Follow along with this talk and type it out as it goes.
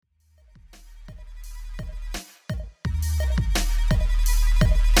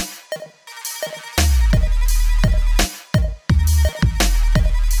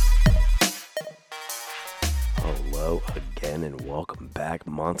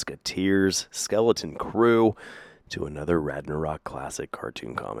Musketeers, Skeleton Crew, to another Ragnarok classic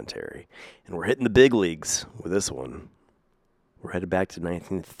cartoon commentary. And we're hitting the big leagues with this one. We're headed back to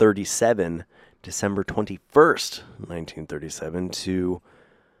 1937, December 21st, 1937, to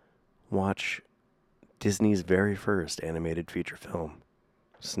watch Disney's very first animated feature film,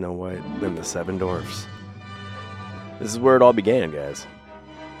 Snow White and the Seven Dwarfs. This is where it all began, guys.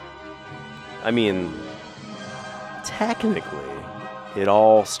 I mean, technically, it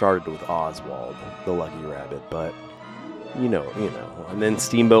all started with Oswald, the Lucky Rabbit, but you know, and then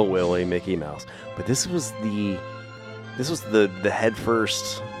Steamboat Willie, Mickey Mouse. But this was the head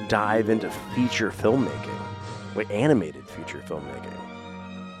first dive into feature filmmaking, like animated feature filmmaking.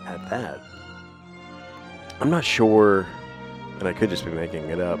 At that, I'm not sure, and I could just be making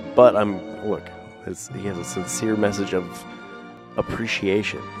it up, but he has a sincere message of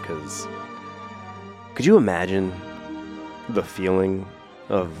appreciation, because could you imagine the feeling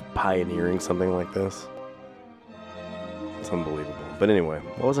of pioneering something like this? It's unbelievable. But anyway,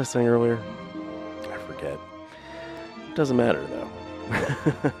 what was I saying earlier? I forget. It doesn't matter, though.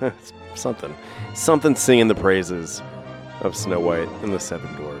 It's something singing the praises of Snow White and the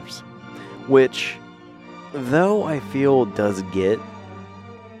Seven Dwarfs, which, though I feel does get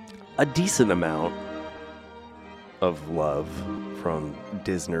a decent amount of love from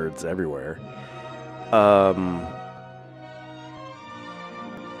Disnerds everywhere,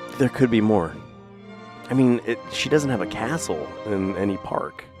 there could be more. I mean, she doesn't have a castle in any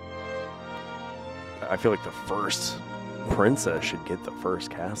park. I feel like the first princess should get the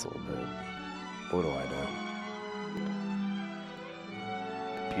first castle, but what do I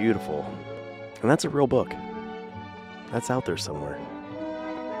know? Beautiful. And that's a real book. That's out there somewhere.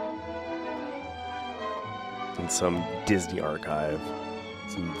 In some Disney archive,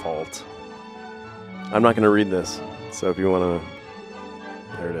 some vault. I'm not going to read this, so if you want to...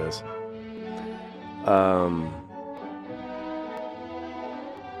 There it is.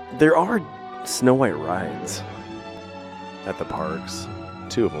 There are Snow White rides at the parks.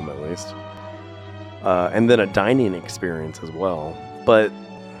 2 of them, at least. And then a dining experience as well. But,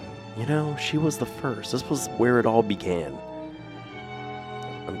 she was the first. This was where it all began.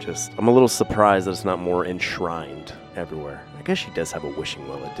 I'm a little surprised that it's not more enshrined everywhere. I guess she does have a wishing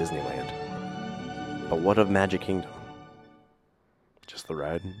well at Disneyland. But what of Magic Kingdom? Just the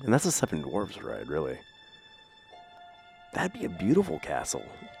ride? And that's a Seven Dwarfs ride, really. That'd be a beautiful castle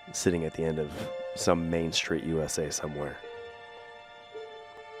sitting at the end of some Main Street USA somewhere.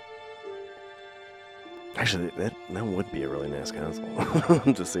 Actually, that would be a really nice castle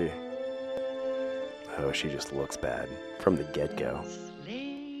to see. Oh, she just looks bad from the get-go.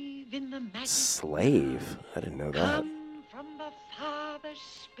 Slave? I didn't know that.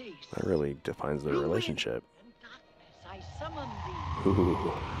 That really defines their relationship.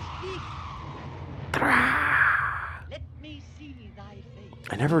 Ooh.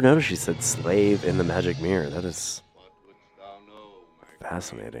 I never noticed she said slave in the magic mirror. That is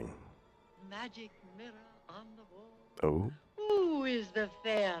fascinating. Magic mirror on the wall. Oh. Who is the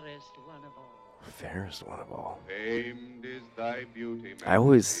fairest one of all? Fairest one of all. Famed is thy beauty, I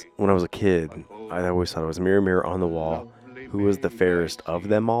always, when I was a kid, I always thought it was mirror, mirror on the wall. Who was the fairest of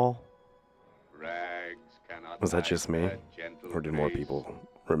them all? Was that just me? Or did more people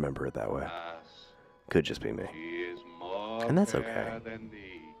remember it that way? Could just be me. And that's okay.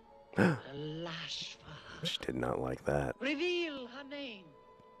 Alas for her. She did not like that. Reveal her name.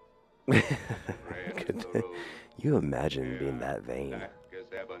 Could you imagine being that vain?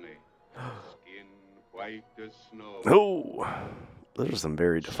 Oh! Those are some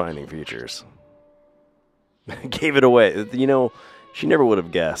very defining features. Gave it away. She never would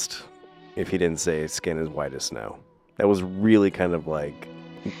have guessed if he didn't say skin as white as snow. That was really kind of like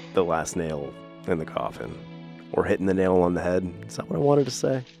the last nail in the coffin. Or hitting the nail on the head. Is that what I wanted to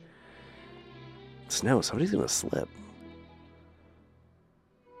say? Snow, somebody's gonna slip.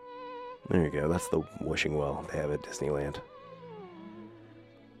 There you go, that's the wishing well they have at Disneyland.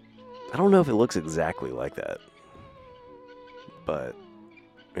 I don't know if it looks exactly like that. But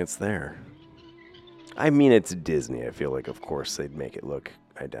it's there. I mean, it's Disney. I feel like, of course, they'd make it look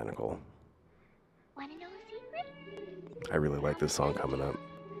identical. Wanna know a secret? I really like this song coming up.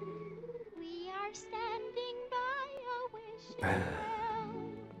 We are standing by a wish well.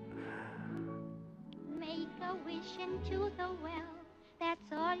 Make a wish into the well.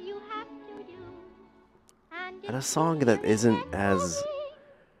 That's all you have to do. And a song that isn't as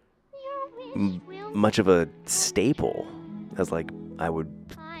much of a staple as, like, I would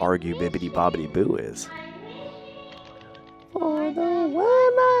argue Bibbidi Bobbidi Boo is. For the one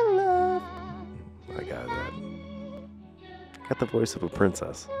I love. I got got the voice of a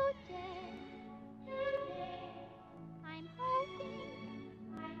princess. I'm hoping,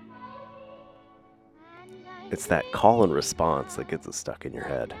 and I It's that call and response that gets it stuck in your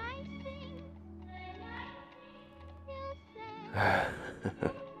head.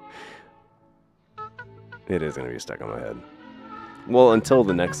 It is going to be stuck on my head. Well, until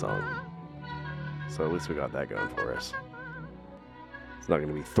the next song. So at least we got that going for us. It's not going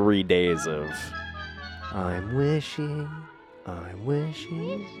to be 3 days of I'm wishing.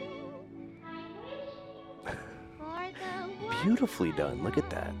 Beautifully done. Look at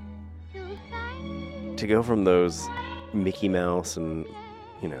that. To go from those Mickey Mouse and,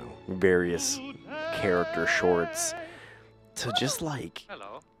 you know, various character shorts to just like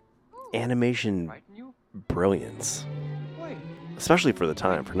animation brilliance. Especially for the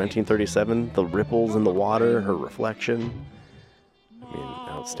time. For 1937, the ripples in the water, her reflection. I mean,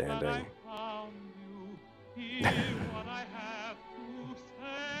 outstanding.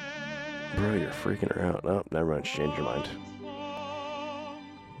 Bro, you're freaking her out. Oh, never mind. She changed your mind.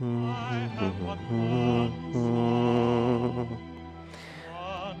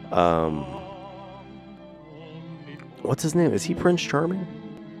 What's his name? Is he Prince Charming?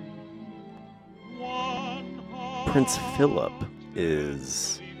 Prince Philip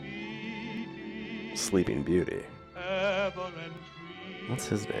is Sleeping Beauty. What's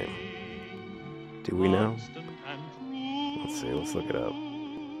his name? Do we know? Let's see. Let's look it up.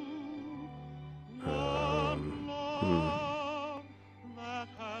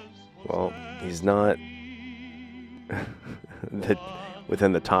 Well, he's not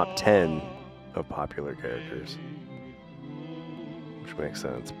within the top 10 of popular characters, which makes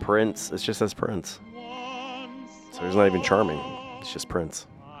sense. Prince, it just says Prince. So he's not even charming. It's just Prince.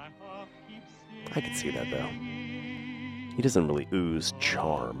 I could see that, though. He doesn't really ooze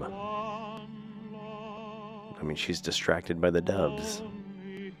charm. I mean, she's distracted by the doves.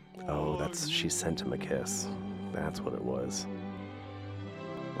 Oh, she sent him a kiss. That's what it was.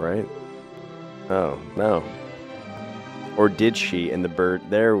 Right? Oh, no. Or did she? And the bird...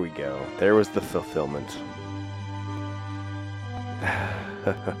 There we go. There was the fulfillment.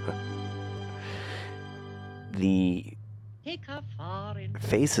 The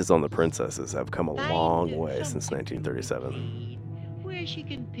faces on the princesses have come a long way since 1937. Where she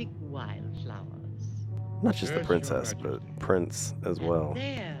can pick wildflowers. Not just the princess, but Prince as well.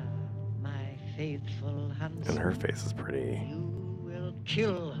 There, my faithful huntsman. And her face is pretty... You will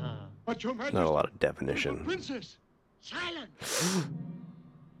kill her. But your Majesty, Not a lot of definition. princess. Silence!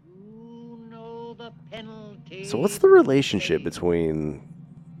 You know the penalty. So what's the relationship between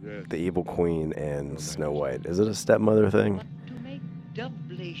the evil queen and Snow White? Is it a stepmother thing? But to make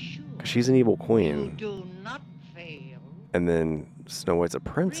doubly sure, 'Cause she's an evil you queen, do not fail. and then Snow White's a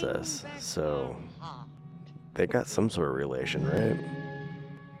princess, so they got some sort of relation, right?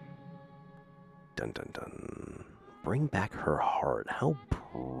 Dun dun dun. Bring back her heart. How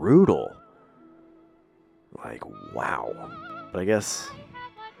brutal. Like, wow. But I guess,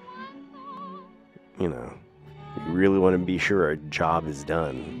 you know, you really want to be sure a job is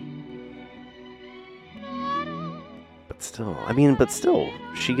done. But still,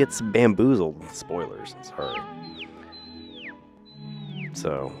 she gets bamboozled. Spoilers, sorry.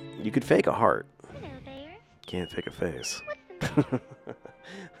 So, you could fake a heart. Hello there. Can't fake a face. What's the matter?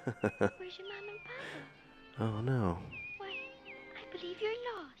 Where's your mom and papa? Oh no. Why, I believe you're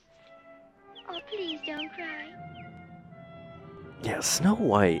lost. Oh, please don't cry. Yeah, Snow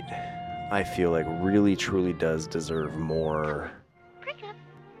White, I feel like really truly does deserve more Prick up.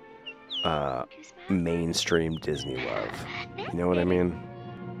 Too smile. mainstream Disney love. You know what I mean?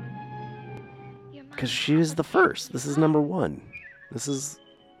 Your mom Because and she is papa the can't first. This is number one. This is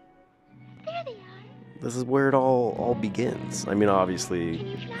There they are. This is where it all begins. I mean,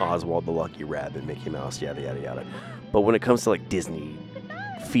 obviously, Oswald the Lucky Rabbit, Mickey Mouse, yada yada yada. But when it comes to like Disney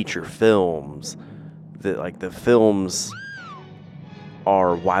feature films, the films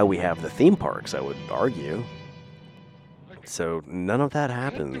are why we have the theme parks, I would argue. So none of that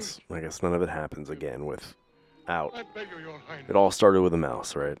happens. I guess none of it happens again without. I beg you, Your Highness. It all started with a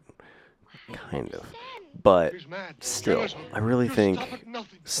mouse, right? Kind of. But He's mad. still, Jealous of I you. really You think stop at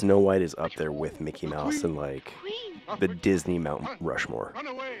nothing. Snow White is up there with Mickey Mouse and like Queen. the Disney Mount Rushmore. Run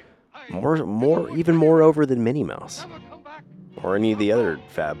away. Even more over than Minnie Mouse Never come back. or any of the other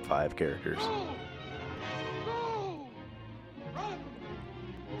Fab Five characters. Go. Go. Run.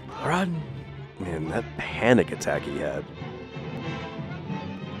 Run! Man, that panic attack he had.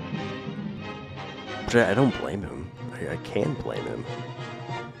 Which I don't blame him. I can blame him.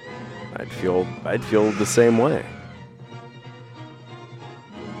 I'd feel the same way.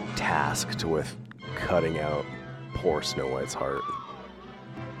 Tasked with cutting out Poor Snow White's heart.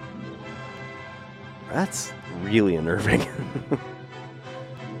 That's really unnerving.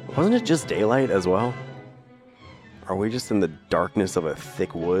 Wasn't it just daylight as well? Are we just in the darkness of a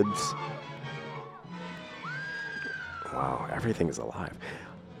thick woods? Wow, everything is alive.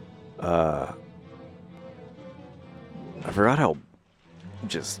 I forgot how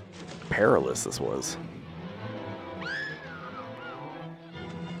just perilous this was.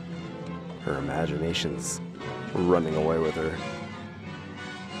 Her imagination's running away with her.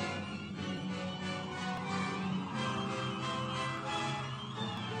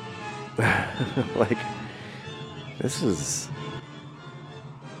 Like, this is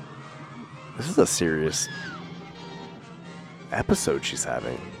a serious episode she's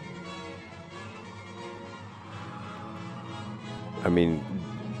having. I mean,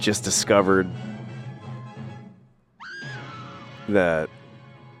 just discovered that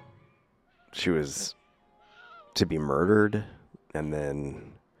she was to be murdered, and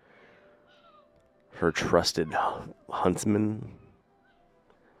then her trusted huntsman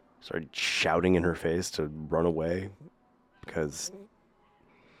started shouting in her face to run away because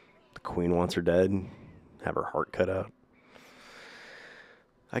the queen wants her dead, have her heart cut out.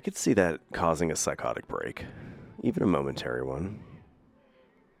 I could see that causing a psychotic break, even a momentary one.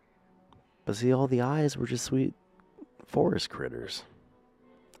 But see, all the eyes were just sweet forest critters.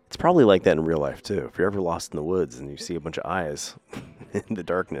 It's probably like that in real life too. If you're ever lost in the woods and you see a bunch of eyes in the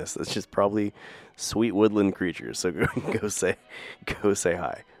darkness, that's just probably sweet woodland creatures. So go say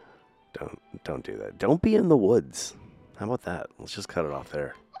hi. Don't do that. Don't be in the woods. How about that? Let's just cut it off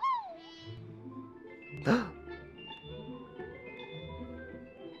there.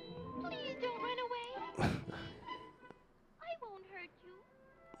 Please don't run away. I won't hurt you.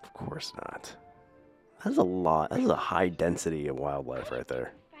 Of course not. That's a lot. That's a high density of wildlife right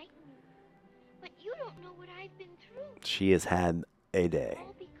there. Frighten you. But you don't know what I've been through. She has had a day.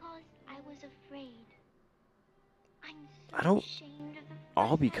 All because I was afraid. I'm so I don't- ashamed of the all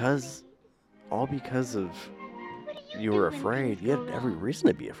fuss I because- made. All because of What do you do were when afraid. things You go had every wrong? reason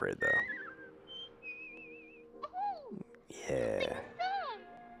to be afraid, though. Oh, Yeah.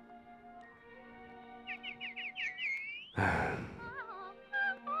 son.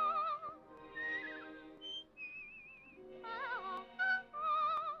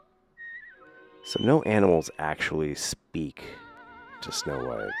 So no animals actually speak to Snow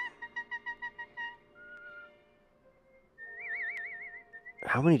White.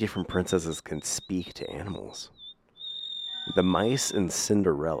 How many different princesses can speak to animals? The mice and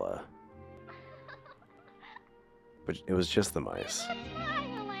Cinderella. But it was just the mice. A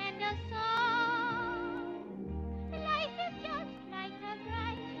smile and a song. Life is just like a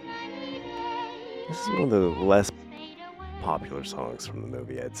bright sunny day. This is one of the less Fade away. popular songs from the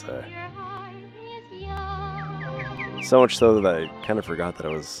movie, I'd say. Your heart is young. So much so that I kind of forgot that I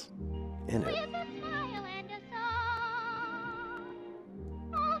was in it. With a smile and a song.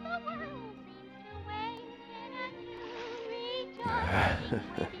 All the world seems to wait in a rejoicing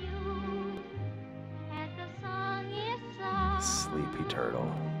with you. As the song is sung. Sleepy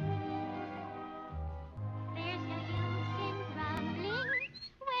Turtle. There's no use in grumbling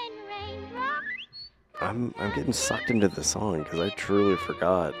when raindrops I'm getting sucked into the song because I truly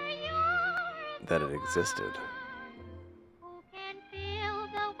forgot are yours. that it existed. Who can fill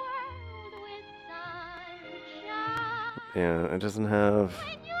the world with sunshine? Yeah, it doesn't have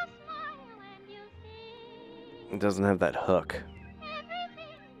When you smile and you sing, that hook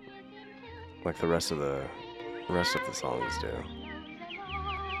everything is in tune. like the rest of the songs do.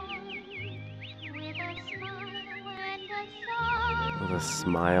 With a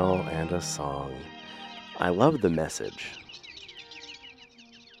smile and a song. I love the message.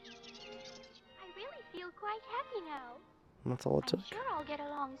 I really feel quite happy now. That's all it I'm took. sure I'll get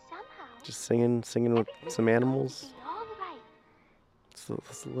along somehow. Just singing with Everything's some going animals. to be all right. It's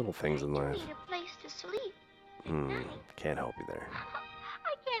the little things in I life. do need a place to sleep. Can't help you there.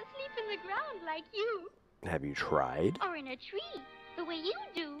 I can't sleep in the ground like you, Have you tried? or in a tree, the way you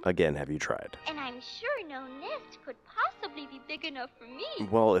do. Again, have you tried? And I'm sure no nest could possibly be big enough for me.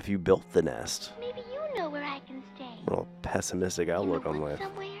 Well, if you built the nest, Maybe you know where I can stay. well, pessimistic In the outlook on woods life.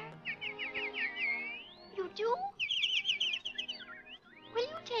 somewhere. You do? Will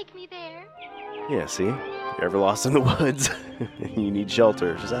you take me there? Yeah, see? You're ever lost in the woods? You need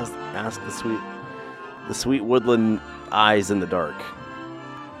shelter. Just ask the sweet woodland eyes in the dark.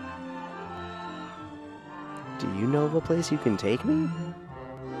 Do you know of a place you can take me?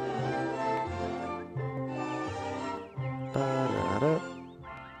 Ba-da-da.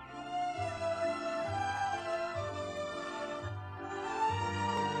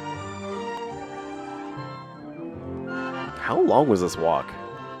 long was this walk?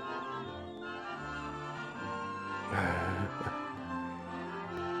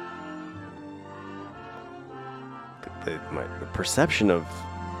 The perception of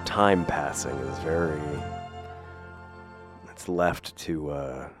time passing is very... It's left to,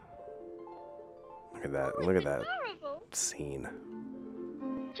 look at that, look at that Adorable. scene.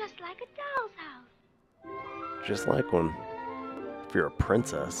 Just like a doll's house. Just like one. If you're a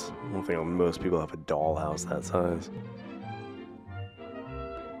princess, I don't think most people have a dollhouse that size.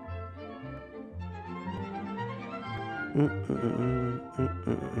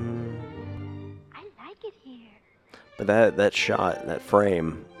 I like it here. But that shot, that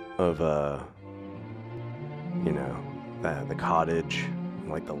frame of you know, the cottage,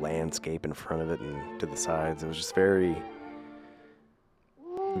 like the landscape in front of it and to the sides, it was just very,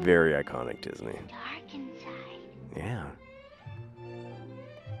 Ooh, very iconic Disney. dark inside. Yeah.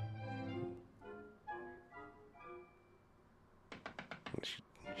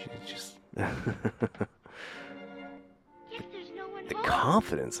 She just Yes, there's no one the home.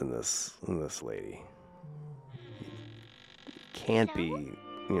 confidence in this lady can't be,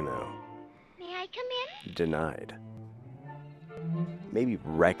 you know, May I come in? denied. Maybe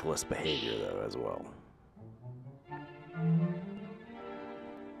reckless behavior though as well.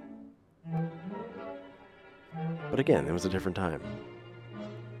 But again, it was a different time.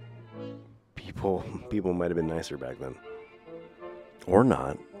 People might have been nicer back then. Or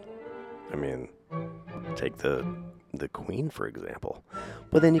not. I mean, take the queen for example.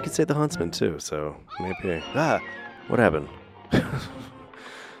 But then you could say the huntsman too, so maybe what happened?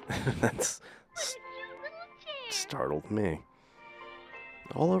 That's startled me.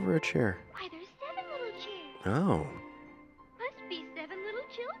 All over a chair. Why, there's 7 little chairs. Oh. Must be 7 little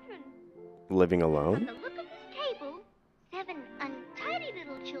children. Living From alone? the look of this table, 7 untidy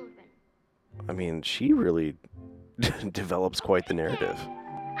little children. I mean, she really develops quite the narrative.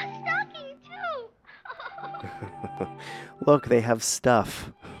 A stocking, too. Look, they have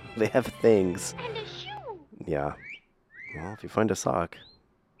stuff. They have things. And a shoe. Yeah. Well, if you find a sock.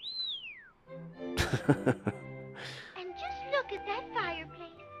 And just look at that fireplace.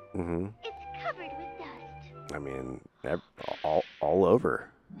 Mm-hmm. It's covered with dust. I mean, all over.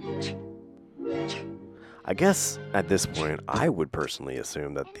 I guess at this point, I would personally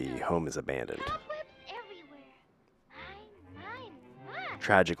assume that the home is abandoned. Cobwebs everywhere. My.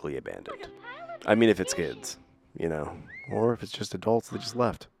 Tragically What abandoned. a pile of I mean, if it's dishes. kids, you know, or if it's just adults that just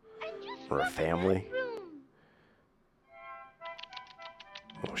left. And just Or a look at that family. room.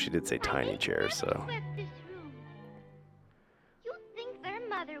 Well, she did say tiny chairs, so. Swept this room. You'd think their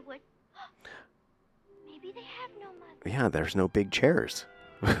mother would. Maybe they have no mother. Yeah, there's no big chairs.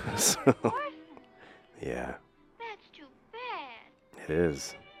 So, Orphan. yeah, That's too bad. it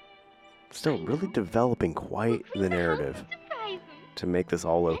is. Still really developing quite the narrative Surprise them. to make this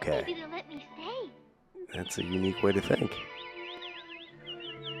all Then okay. maybe they'll let me stay. That's a unique way to think.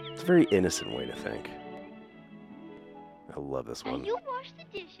 It's a very innocent way to think. I love this And one. you wash the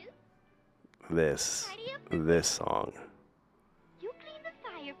dishes. This song You clean the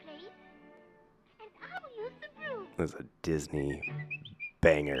fireplace. And I'll use the broom. is a Disney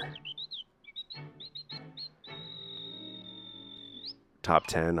banger. Top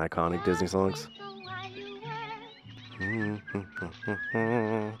 10 iconic Disney songs. So while you work, and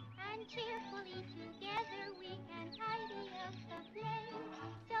cheerfully together we can tidy up the place.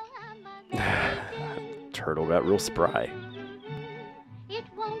 So a mother will do. Turtle got real spry. It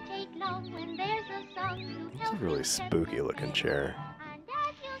won't take long when there's a song to It's a help really you step spooky looking chair. And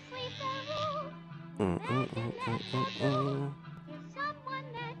as you sweep the room, Mm-mm-mm-mm-mm-mm. there's someone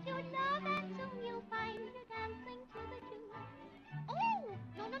that you love, and soon you'll find you're dancing to the tune. Oh,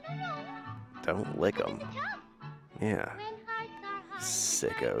 no. Don't lick them. It's tough Yeah. when hearts are hard.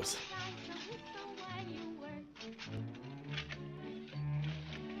 Sickos. Time to whistle while you work.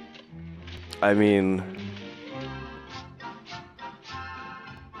 I mean,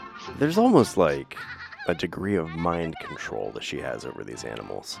 there's almost like a degree of mind control that she has over these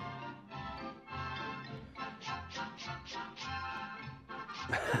animals.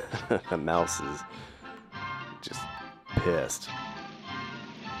 The mouse is just pissed.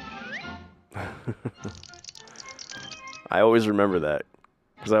 I always remember that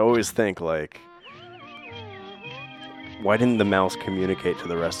because I always think like, why didn't the mouse communicate to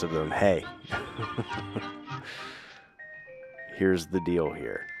the rest of them, hey, here's the deal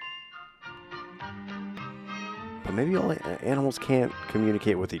here. But maybe all animals can't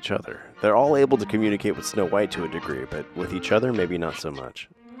communicate with each other. They're all able to communicate with Snow White to a degree, but with each other, maybe not so much.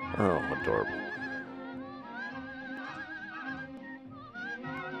 Oh, adorable.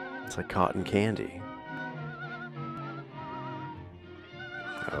 It's like cotton candy.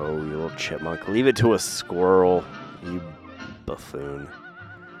 Oh, you little chipmunk. Leave it to a squirrel, you buffoon.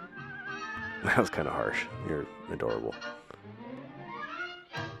 That was kind of harsh. You're adorable.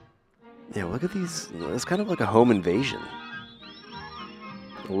 Yeah, look at these. It's kind of like a home invasion.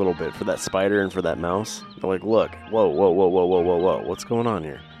 A little bit for that spider and for that mouse. They're like, look. Whoa, whoa, whoa, whoa, whoa, whoa, whoa. What's going on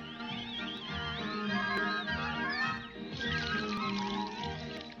here?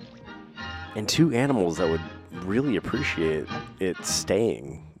 And two animals that would really appreciate it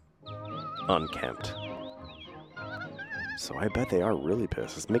staying unkempt. So I bet they are really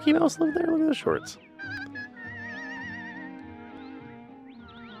pissed. Does Mickey Mouse live there? Look at the shorts.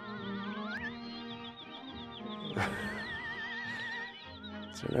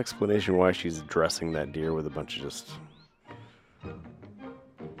 Is there an explanation why she's dressing that deer with a bunch of just...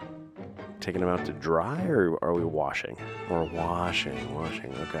 taking them out to dry, or are we washing? Or washing.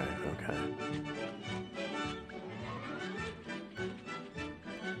 Okay.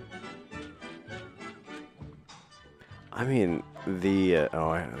 I mean, the...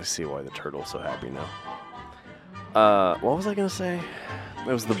 I see why the turtle's so happy now. What was I going to say?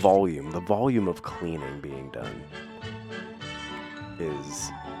 It was the volume. The volume of cleaning being done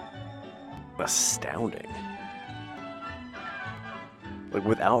is astounding. Like,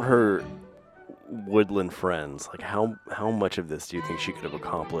 without her woodland friends, like, how much of this do you think she could have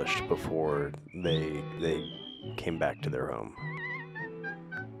accomplished before they came back to their home?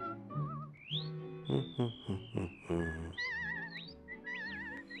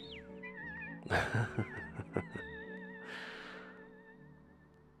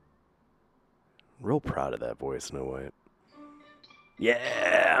 Real proud of that voice, Snow White.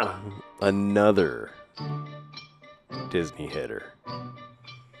 Yeah! Another Disney hitter.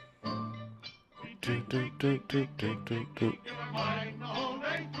 I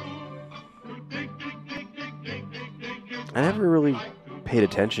never really paid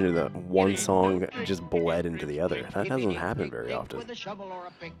attention to that one song just bled into the other. That doesn't happen very often. With a shovel or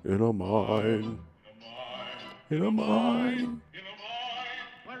a pick. In a mine. In a mine.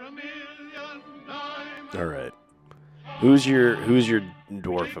 All right. Who's your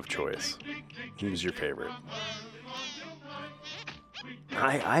dwarf of choice? Who's your favorite?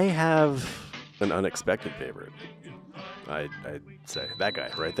 I have an unexpected favorite. I'd say that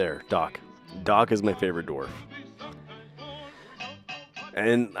guy right there, Doc. Doc is my favorite dwarf.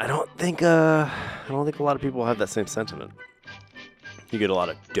 And I don't think a lot of people have that same sentiment. You get a lot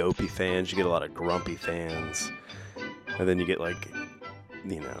of dopey fans, you get a lot of grumpy fans, and then you get, like,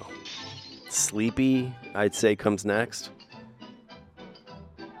 Sleepy, I'd say, comes next.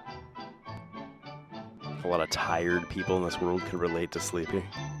 A lot of tired people in this world can relate to Sleepy.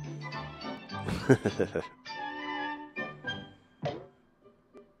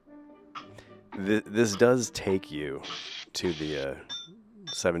 This does take you to the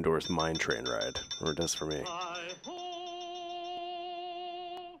Seven Dwarfs Mine Train ride, or it does for me.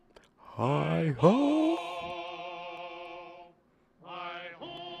 Hi ho!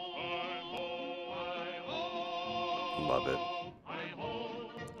 Love it.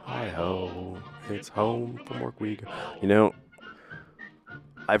 Hi ho! It's home from work we go.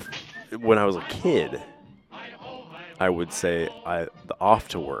 When I was a kid, I would say the off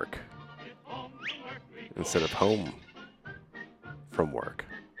to work instead of home from work,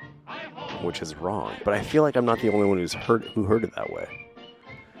 which is wrong. But I feel like I'm not the only one who heard it that way.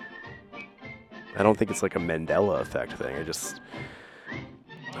 I don't think it's like a Mandela effect thing. I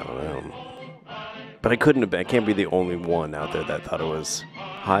don't know. But I can't be the only one out there that thought it was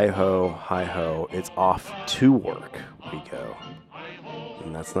hi ho, it's off to work we go.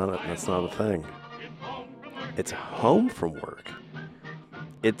 And that's not a thing. It's home from work.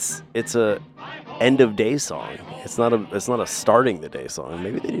 It's a end of day song. It's not a starting the day song.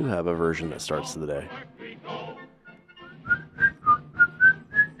 Maybe they do have a version that starts the day.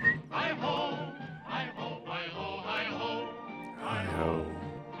 Hi ho.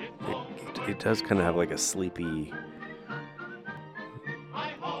 It does kind of have like a sleepy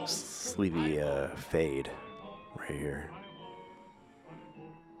fade right here.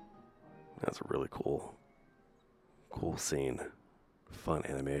 That's a really cool scene. Fun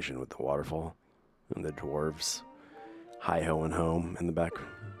animation with the waterfall and the dwarves hi-hoing home in the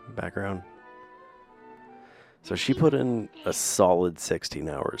background. So she put in a solid 16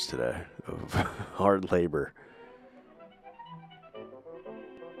 hours today of hard labor.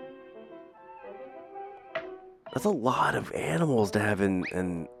 That's a lot of animals to have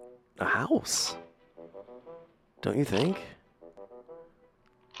in a house. Don't you think?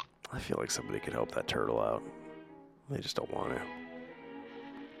 I feel like somebody could help that turtle out. They just don't want to.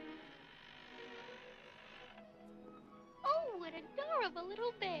 Oh, what have a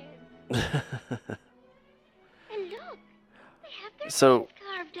little bed. And look, they have their So, names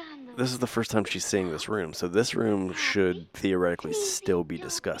carved on them. this is the first time she's seeing this room, so this room should theoretically still be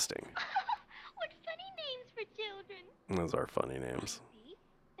disgusting. What funny names for children. Those are funny names. Happy,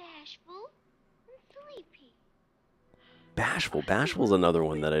 bashful, and sleepy. Bashful. Bashful's another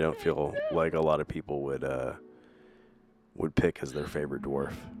one that I don't feel like a lot of people would pick as their favorite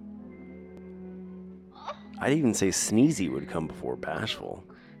dwarf. I'd even say Sneezy would come before Bashful.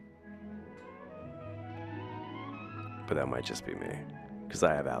 But that might just be me, because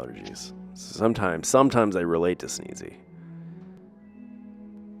I have allergies. Sometimes I relate to Sneezy.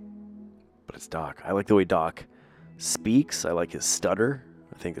 But it's Doc. I like the way Doc speaks. I like his stutter.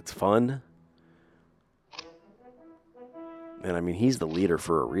 I think it's fun. And I mean, he's the leader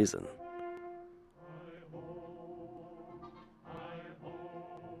for a reason.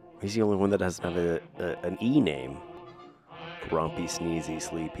 He's the only one that doesn't have an E name. Grumpy, Sneezy,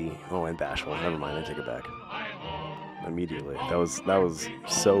 Sleepy. Oh, and Bashful. Never mind, I take it back. Immediately. That was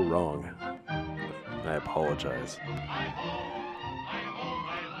so wrong. I apologize.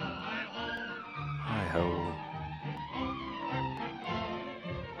 Hi-ho.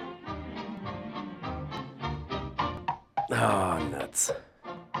 Ah, nuts.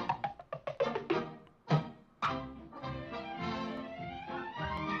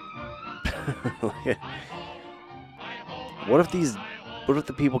 What if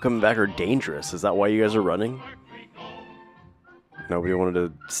the people coming back are dangerous? Is that why you guys are running? Nobody wanted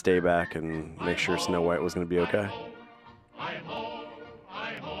to stay back and make sure Snow White was going to be okay?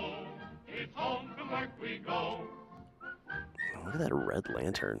 Look at that red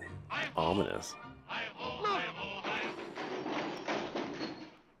lantern. Ominous. Look!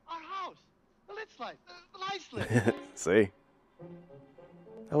 Our house! The lit slide! The light slip! See?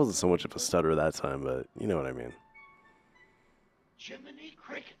 That wasn't so much of a stutter that time, but you know what I mean. Jiminy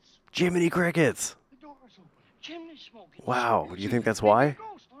crickets. Jiminy Crickets! The door's open. Chimney smoking. Wow, do you think that's why?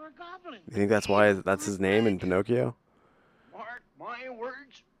 Ghost or a goblin. You think that's why that's his name in Pinocchio? Mark my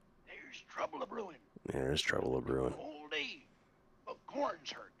words. There's trouble a brewing. Yeah, there's trouble a brewing. All day. The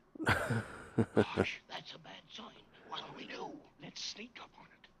corn's hurt. Gosh, that's a bad sign. What'll we do? Let's sneak up on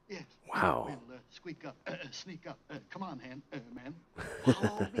it. Yes. Wow. We'll squeak up. Sneak up. Come on, man.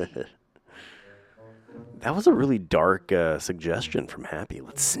 Follow me. That was a really dark suggestion from Happy.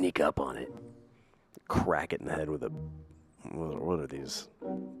 Let's sneak up on it. Crack it in the head with a... What are these?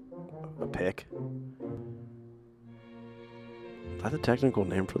 A pick? Is that the technical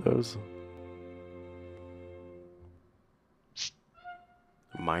name for those?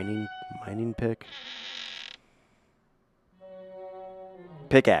 Mining pick?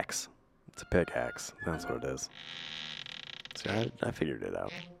 Pickaxe. It's a pickaxe. That's what it is. See, I figured it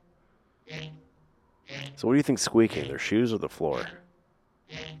out. So what do you think squeaking? Their shoes or the floor?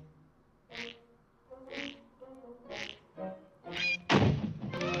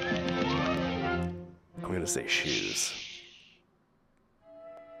 I'm gonna say shoes.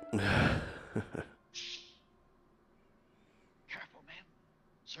 Careful, man.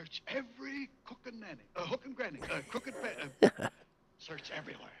 Search every hook and granny. Crooked search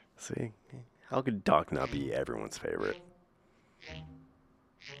everywhere. See? How could Doc not be everyone's favorite?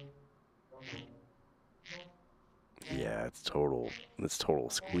 Yeah, it's total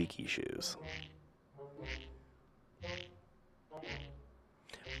squeaky shoes.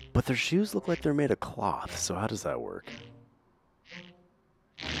 But their shoes look like they're made of cloth, so how does that work?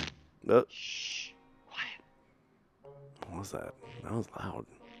 Shh. Quiet. What was that? That was loud.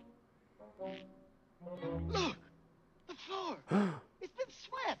 Look! The floor! It's been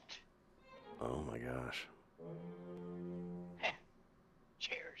swept! Oh my gosh.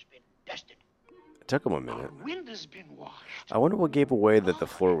 Chair's been dusted. It took him a minute. Our window's been washed. I wonder what gave away that the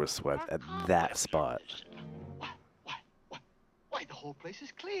floor was swept at that spot. Why, the whole place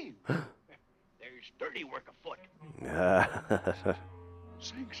is clean. There's dirty work afoot.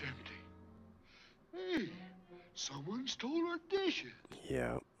 Sink's empty. Hey, someone stole our dishes.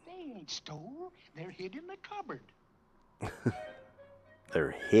 Yeah. They ain't stole. They're hid in the cupboard.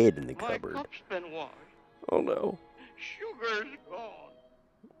 They're hid in the My cupboard. cup's been washed. Oh no. Sugar's gone.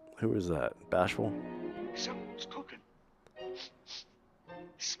 Who is that? Bashful? Something's cooking.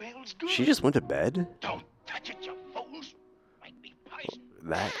 Smells good. She just went to bed? Don't touch it, you fools. Might be poison.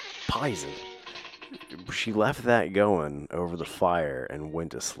 That poison. She left that going over the fire and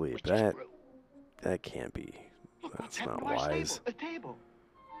went to sleep. Which is That true. that can't be. That's Happened not to our wise. A table.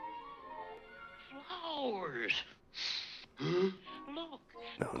 Flowers. Huh? Look.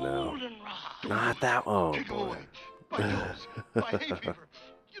 Oh, no. Goldenrod. Not that. Oh Take 'em boy. away. My nose. My hay fever.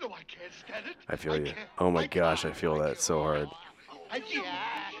 You know I can't stand it. I feel I you. can't. Oh my I gosh, I can't. feel that so hard.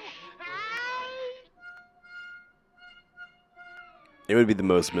 It would be the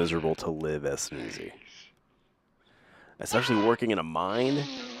most miserable to live as Sneezy. Especially working in a mine.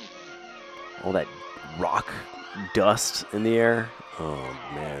 All that rock dust in the air. Oh,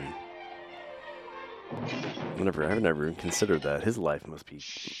 man. I've never even considered that. His life must be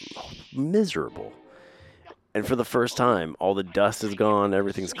miserable. And for the first time, all the dust is gone,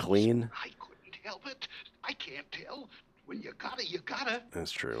 everything's clean. I couldn't help it. I can't tell. When you gotta, you gotta.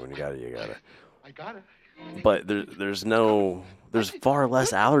 That's true. When you got it, you got it. I gotta. But there's far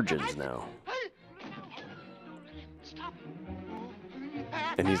less allergens now.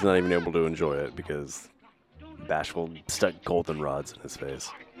 And he's not even able to enjoy it because Bashful stuck goldenrods in his face.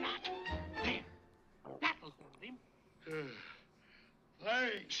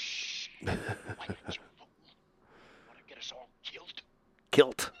 Thanks. Why didn't you fool? Want to get us all killed?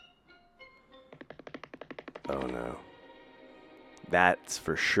 Kilt. Oh no. That's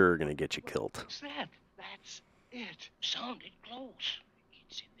for sure gonna get you killed. What's that? That's it. Sounded close.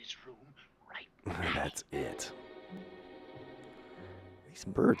 It's in this room right That's it. These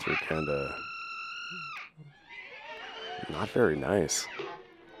birds are kinda not very nice.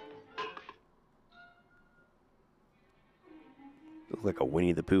 Look like a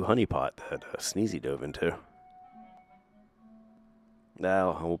Winnie the Pooh honeypot that Sneezy dove into.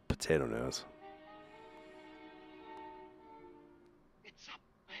 Now, old potato nose. It's up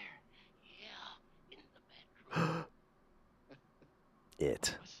there. Yeah, in the bedroom.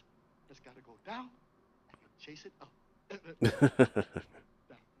 It. It's gotta go down and chase it up.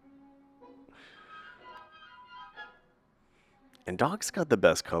 And Doc's got the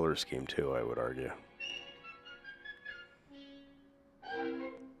best color scheme too, I would argue.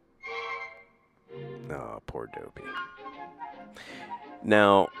 Oh, poor Dopey.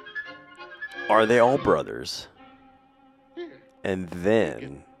 Now, are they all brothers? Here, And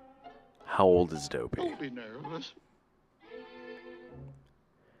then, how old is Dopey? don't be nervous.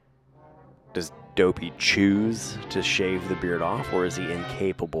 Does Dopey choose to shave the beard off, or is he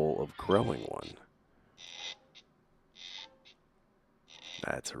incapable of growing one?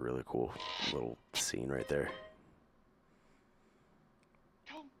 That's a really cool little scene right there.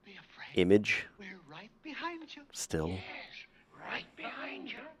 Don't be afraid. Image, We're right behind you. still. Yes, right behind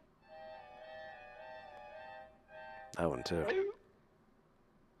you. That one too.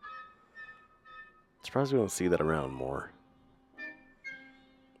 Surprised we don't see that around more.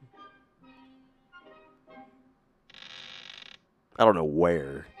 I don't know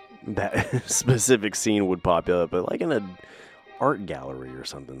where that specific scene would pop up, but like in an art gallery or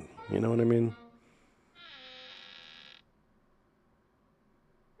something. You know what I mean?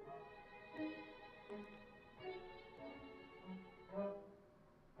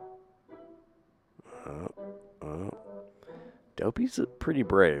 Dopey's pretty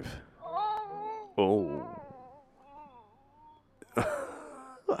brave. Oh.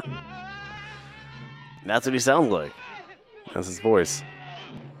 That's what he sounds like. That's his voice.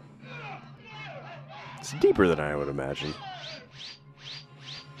 It's deeper than I would imagine.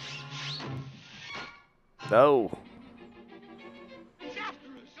 Oh.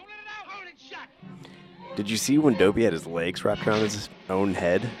 Did you see when Dopey had his legs wrapped around his own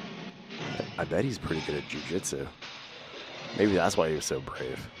head? I bet he's pretty good at jiu-jitsu. Maybe that's why he was so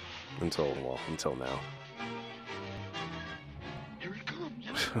brave. Until now. Here it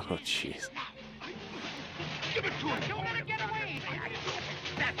comes. Oh, jeez. Give it to him. Don't let it get away.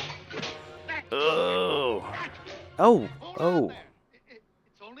 Oh. Oh. Oh.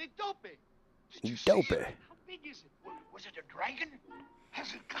 It's only Dopey. Dopey. How big is it? Was it a dragon?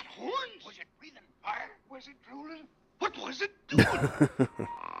 Has it got horns? Was it breathing fire? Was it drooling? What was it doing?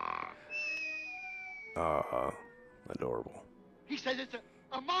 Adorable. He says it's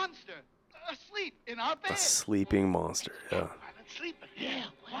a monster asleep in our bed. A sleeping monster, yeah. While it's sleeping. Yeah,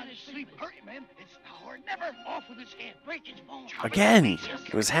 While it's sleeping. Hurt him, man. It's now or never. Off with his head. Break his bones. Again, he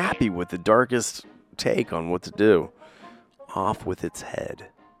was happy with the darkest take on what to do. Off with its head.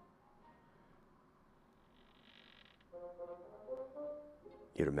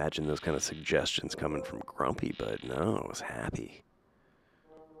 You'd imagine those kind of suggestions coming from Grumpy, but no, it was happy.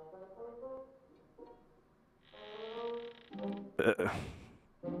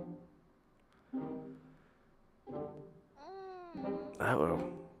 Oh.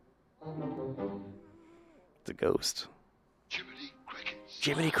 It's a ghost. Jiminy Crickets.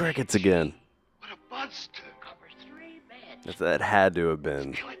 Jiminy Crickets again. What a monster. Cover 3 beds. That had to have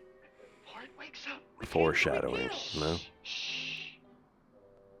been Kill it before it wakes up. foreshadowing, no?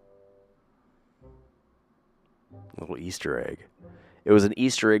 Little Easter egg. It was an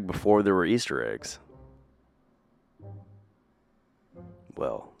Easter egg before there were Easter eggs.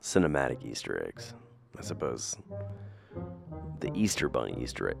 well, cinematic Easter eggs. I suppose the Easter Bunny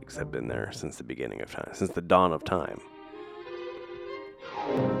Easter eggs have been there since the beginning of time, since the dawn of time.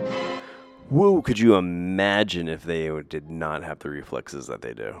 Whoa, could you imagine if they did not have the reflexes that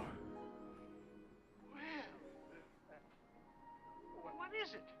they do? Well, what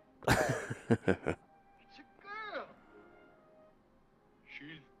is it? It's a girl.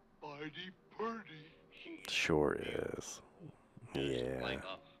 She's mighty pretty. Sure is. Yeah. Like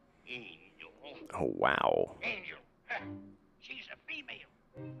a angel. Oh, wow. Angel. Huh. She's a female.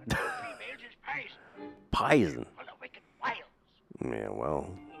 And females is poison. Poison. Full of wicked wiles. Yeah, well,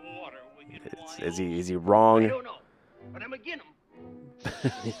 What are wicked wiles? is he I wrong? don't know. But I'm again 'em.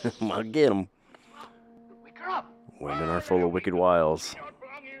 I'll get him. Wake her up. Women are full of wicked wiles. You don't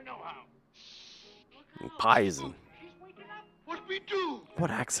belong here no how. And poison. She's waking up. What we do? What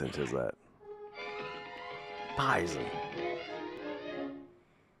accent is that? Poison.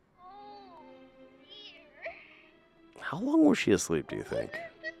 Oh, dear. How long was she asleep, do you think?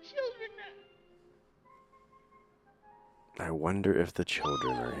 The children are... I wonder if the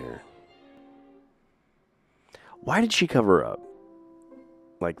children are here. Why did she cover up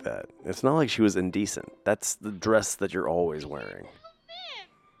like that? It's not like she was indecent. That's the dress that you're always wearing. Oh,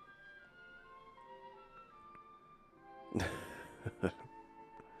 man. How do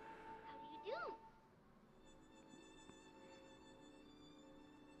you do?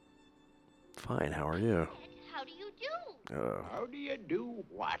 Fine, how are you? How do you do? How do you do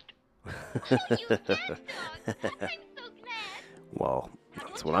what? Oh, you dead dog. I'm so glad. Well,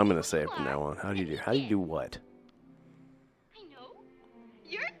 that's what I'm gonna say from now on. How do you do? How do you do what? I know.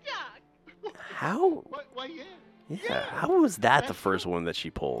 Your dog. How? Why, yeah. Yeah, how was that the first one that she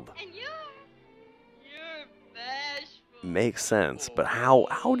pulled? And you're bashful. Makes sense, but how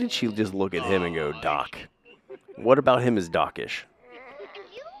did she just look at him and go, Doc? What about him is Dockish? And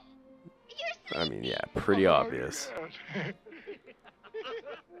you? You're I mean, yeah, pretty obvious. And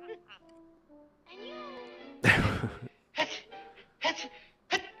you?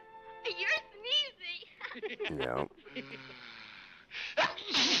 You're sneezy. Yeah.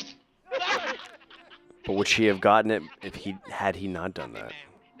 But would she have gotten it if had he not done that?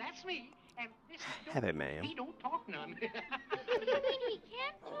 That's me. And this Have it, ma'am. He don't talk none. You mean he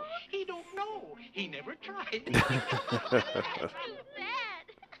can't talk? He don't know. He never tried. That's too bad.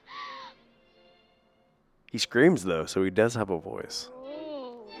 He screams though, so he does have a voice.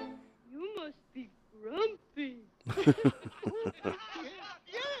 Oh, you must be grumpy.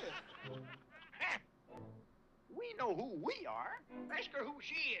 We know who we are. Ask her who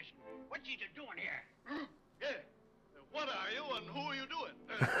she is. What she's doing here. Yeah. What are you and who are you doing?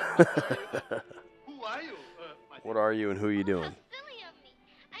 Who are you? What are you and who are you How doing? silly of me.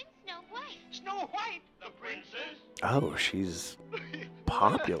 I'm Snow White. Snow White. The princess? Oh, she's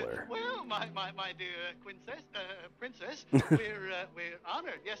popular. Well, my dear princess, we're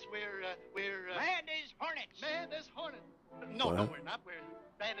honored. Yes, we're Mad as hornets. mad as hornet. No, What? we're not. We're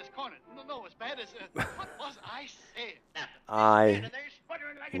bad as hornet. No, as bad as what was I saying? I And they're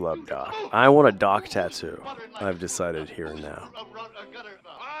sputtering like a love doodle. Doc. I want a Doc tattoo. I've decided here and now. Oh,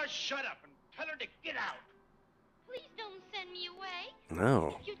 shut up and tell her to get out. Please don't send me away.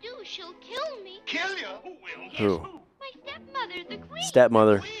 No. If you do, she'll kill me. Kill you? Who will? Yes, Who? My stepmother, the queen.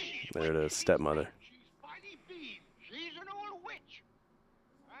 Stepmother. There it is, stepmother. She's mighty big. She's an old witch.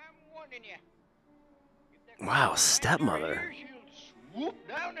 I'm warning you. Wow, stepmother. She'll swoop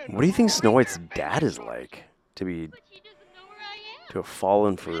down and What do you think Snow White's dad is like? To be But she doesn't know where I am. to have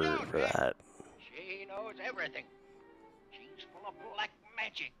fallen for that. She knows everything. She's full of black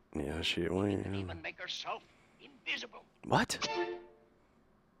magic. Yeah, she. Well, She can yeah. even make herself invisible. What?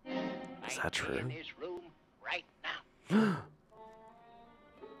 Is Might that be true? In this room right now.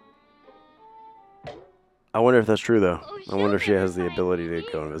 I wonder if that's true though. Oh, I wonder if she she'll has the never ability find to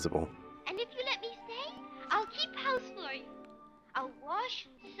me. go invisible. And if you let me stay, I'll keep house for you. I'll wash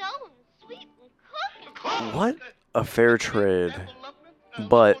and sew and sweep and cook and... What a fair trade,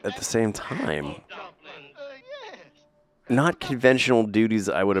 but at the same time, Yes. not conventional duties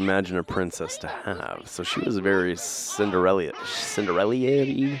I would imagine a princess to have. So she was very Cinderella-y.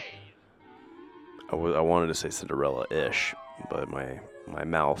 I wanted to say Cinderella-ish, but my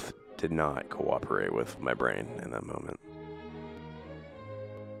mouth did not cooperate with my brain in that moment.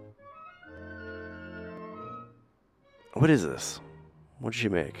 What is this? What did she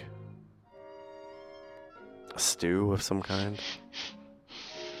make? A stew of some kind?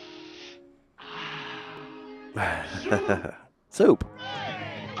 Soup.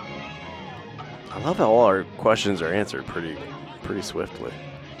 I love how all our questions are answered pretty swiftly.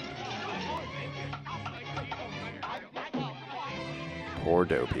 Poor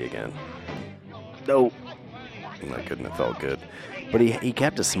Dopey again. Nope. That couldn't have felt good. But he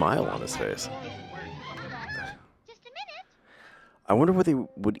kept a smile on his face. Just a minute. I wonder what they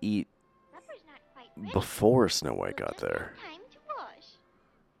would eat Supper's not quite ready. before Snow White We'll got just have there. time to wash.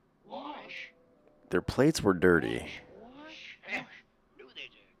 Wash. Their plates were dirty. Wash. Knew there's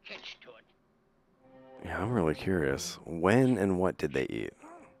a catch to it. Yeah, I'm really curious. When and what did they eat?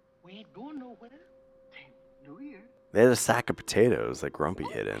 We ain't going nowhere. New Year. They had a sack of potatoes that Grumpy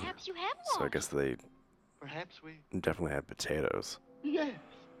hid in. Perhaps you have So I washed. guess they Perhaps we. definitely had potatoes. Yes.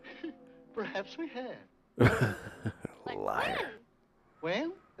 Perhaps we have. But Liar.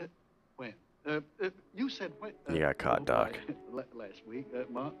 When? When? You said when? You got caught, Doc. Last week,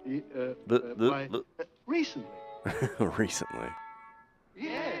 Ma. Recently. Recently.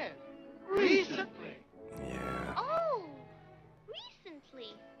 Yes. Recently. Yeah. Oh,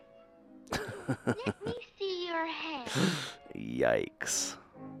 recently. Let me see your hand. Yikes.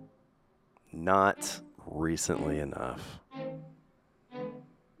 Not recently enough. Let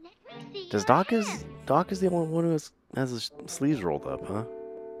me see Does your Doc hand. is the only one who has his sleeves rolled up, huh?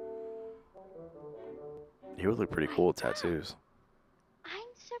 He would look pretty cool with tattoos. I'm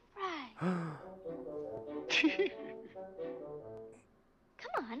surprised.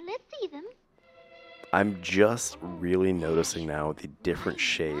 Come on, let's see them. I'm just really noticing now the different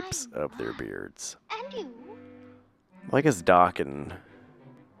shapes of their beards. And you? Well, I guess Doc and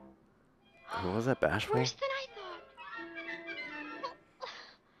who was that, Bashful? Worse than I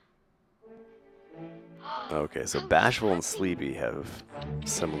thought. Okay, so How Bashful and shocking. Sleepy have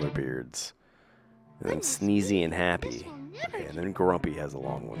similar beards. And then Goodness Sneezy me, and Happy. this will never Okay, and do. then Grumpy has a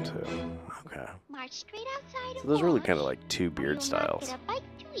long one too. Okay. March straight outside So and those are really wash. kind of like two beard You'll styles. Not get a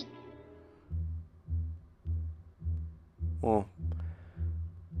bite to eat. Well,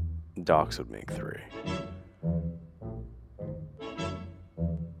 Doc's would make 3.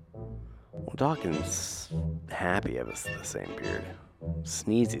 Well, Doc and Happy have the same beard.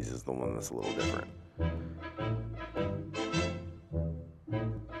 Sneezy's is the one that's a little different.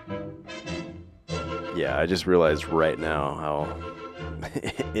 Yeah, I just realized right now how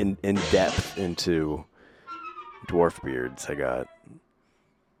in depth into dwarf beards I got.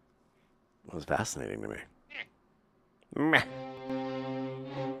 It was fascinating to me. Meh.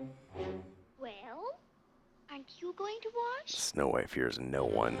 Well, aren't you going to wash? Snow White fears no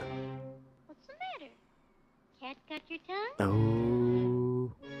one. What's the matter? Cat got your tongue?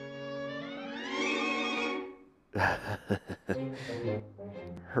 Oh.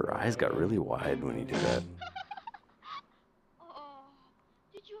 Her eyes got really wide when you did that. Oh,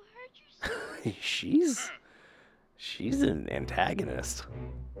 did you hurt yourself? She's an antagonist.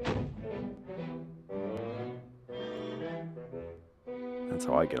 That's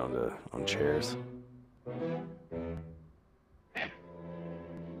how I get on chairs.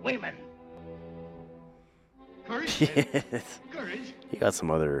 Women. Courage. Yes. Courage. You got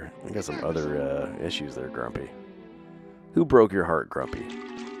some other issues there, Grumpy. Who broke your heart, Grumpy?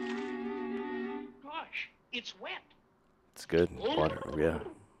 Gosh, it's wet. It's good. Water, yeah.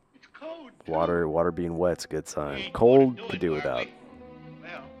 It's cold. too. Water being wet's a good sign. Ain't Cold gonna do to it, do are without. we?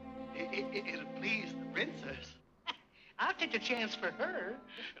 Well, it'll please the princess. I'll take a chance for her.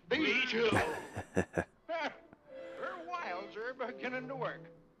 Me too. Her wiles are beginning to work.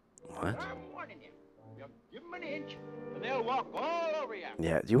 What? I'm warning you. You give them an inch, and they'll walk all over you.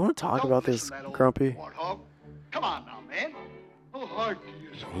 Yeah, do you want to talk Don't about listen this, to that old Grumpy? warthog. Come on now, man. How hard can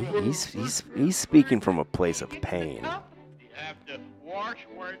you say? He's speaking from a place of pain. You have to wash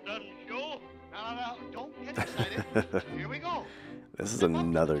where it doesn't show. No, don't get excited. Here we go. This is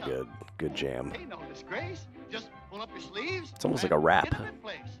another good jam. Ain't no disgrace. Just pull up your sleeves. It's almost like and a rap. Get them in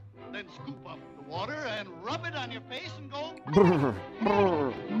place. Then scoop up the water and rub it on your face and go.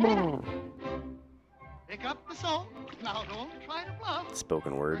 Pick up the soap. Now don't try to bluff.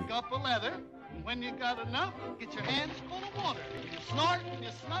 Spoken word. Pick up a leather. When you got enough, get your hands full of water. You snort and you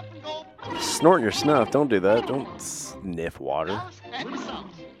snuff and go. Snorting your snuff. Don't do that. Don't sniff water. Douse and souse.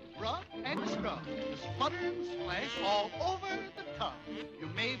 Rub and scrub. You sputter and splash all over the tub. You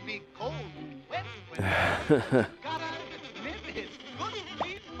may be cold and wet when you got out of it. It's good to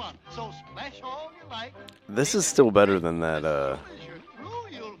be fun. So splash all you like. This is still better than that As you're through,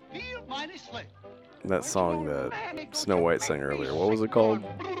 you'll feel mighty slick. that song that Snow White sang earlier. What was it called?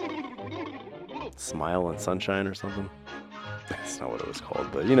 Smile and Sunshine or something? That's not what it was called,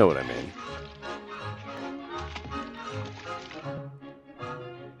 but you know what I mean.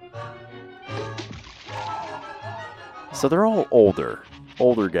 So they're all older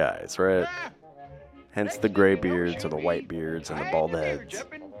guys, right? Hence the gray beards or the white beards and the bald heads.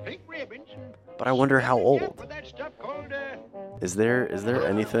 But I wonder how old. Is there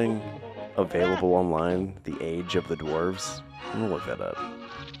anything available online? The age of the dwarves? I'm gonna look that up.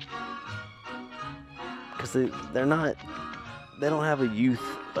 Because they're not. They don't have a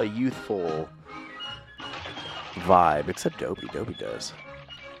youthful vibe, except Dopey. Dopey does.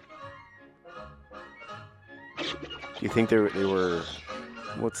 Do you think they were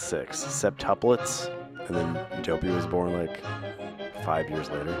what's 6 septuplets, and then Dopey was born like 5 years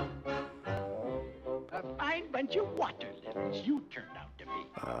later? A fine bunch of water lilies you turned out to be.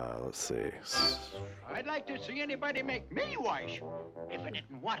 Let's see. I'd like to see anybody make me wash if it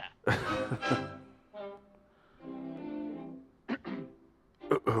isn't water.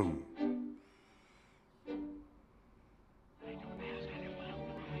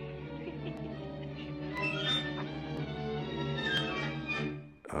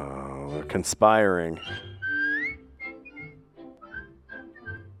 Oh, they're conspiring.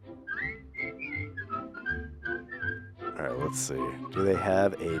 Alright, let's see. Do they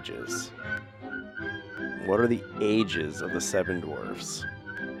have ages? What are the ages of the 7 dwarfs?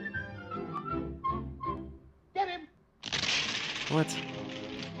 Get him! What?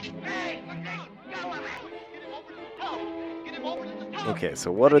 Hey, look out! Go on! Get him over to the top! Get him over to the top! Okay,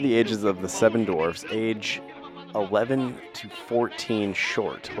 so what are the ages of the 7 dwarfs? Age 11 to 14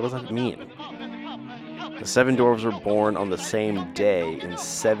 short. What does that mean? The 7 dwarves were born on the same day in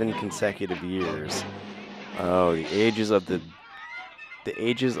 7 consecutive years. Oh, the ages of the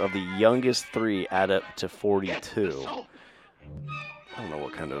youngest 3 add up to 42. I don't know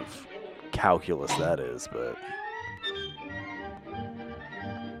what kind of calculus that is, but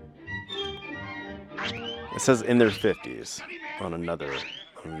it says in their 50s on another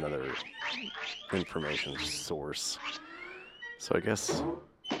information source. So I guess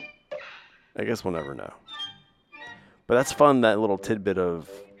we'll never know. But that's fun, that little tidbit of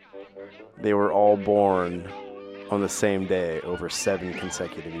they were all born on the same day over 7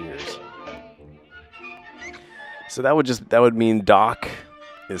 consecutive years. So that would mean Doc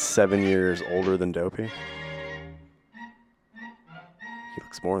is 7 years older than Dopey. He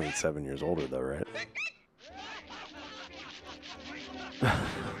looks more than 7 years older though, right?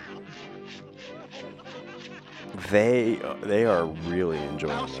 They are really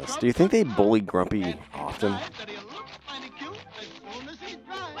enjoying this. Do you think they bully Grumpy often?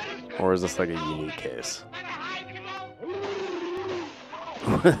 Or is this like a unique case?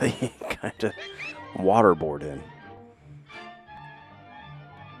 They kind of waterboard him.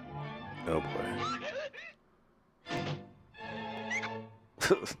 Oh boy.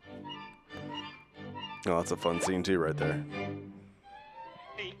 Oh, that's a fun scene too right there.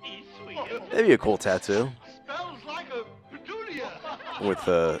 That'd be a cool tattoo. Smells like a petunia. With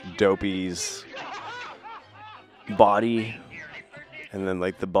Dopey's body, and then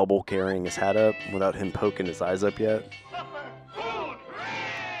like the bubble carrying his hat up without him poking his eyes up yet.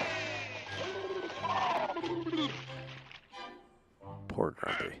 Poor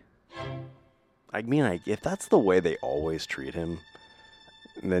Grumpy. I mean, if that's the way they always treat him,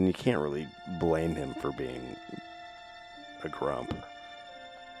 then you can't really blame him for being a grump.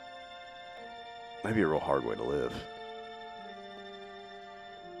 Might be a real hard way to live.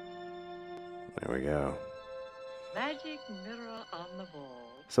 There we go. Magic mirror on the wall.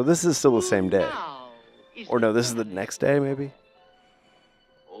 So this is still the same day. Now is Or no, the this is the next day, maybe?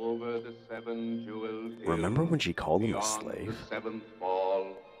 Over the 7 jeweled Remember hills, when she called him a beyond slave? The 7th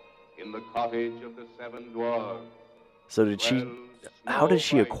fall, in the cottage of the 7 dwarfs. So did she... 12 How did she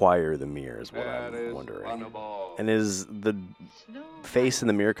snow-white acquire the mirror is what I'm fairies wondering. one of all. And is the Snow face in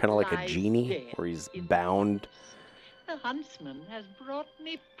the mirror kind of like a lies genie? dead Where he's in the bound The huntsman has brought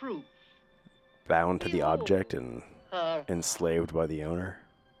me proof. to the object and Her enslaved by the owner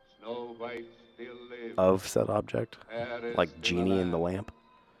Snow White still lives. of said object? There is Like still Genie in the land lamp?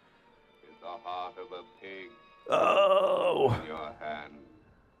 With the heart of a pig Oh! in your hand.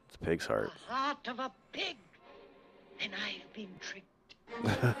 It's a pig's heart. the heart of a pig. Then I've been tricked.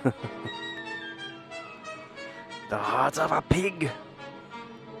 The heart of a pig!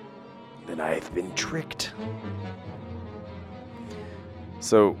 Then I've been tricked.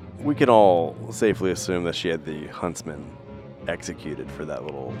 So, we can all safely assume that she had the huntsman executed for that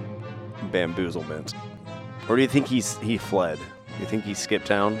little bamboozlement. Or do you think he fled? Do you think he skipped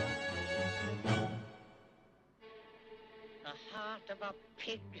town? The heart of a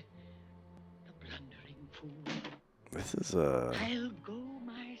pig. The blundering fool. This is I'll go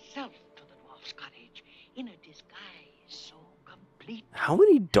myself to the dwarf's cottage in a disguise so complete. How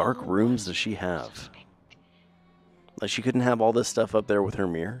many dark no rooms one does she will have? suspect. Like she couldn't have all this stuff up there with her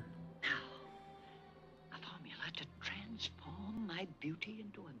mirror? Now, a formula to transform my beauty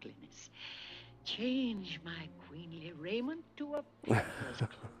into ugliness. Change my queenly raiment to a peddler's cloak.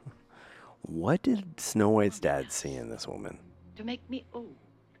 What did Snow White's dad see in this woman? To make me old.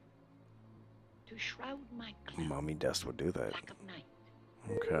 To shroud my cloud. Mommy Dust would do that. Black of night.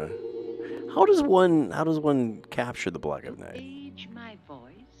 Okay. How does one capture the black of night? Age my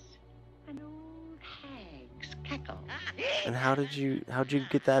voice. An old hag's cackle. And how'd you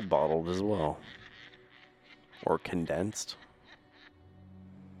get that bottled as well? Or condensed?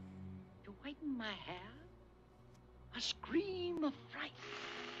 To whiten my hair. A scream of fright.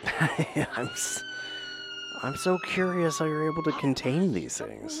 I'm so curious how you're able to contain these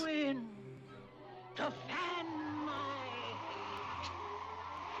things. Wind to fan my heart.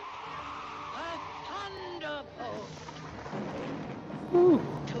 A thunderbolt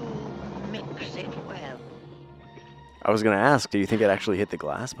to mix it well. I was gonna ask, do you think it actually hit the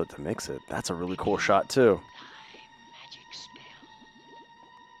glass? But to mix it, that's a really cool shot too. Thy magic spell.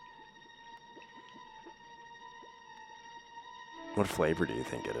 What flavor do you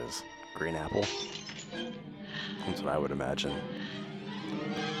think it is? Green apple? That's what I would imagine.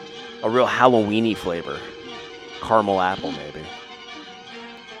 A real Halloween-y flavor. Caramel apple, maybe.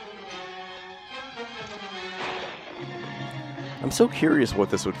 I'm so curious what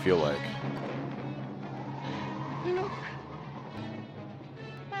this would feel like. Look.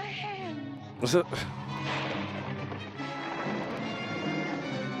 My hands. Was it?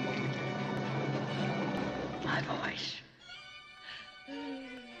 My voice.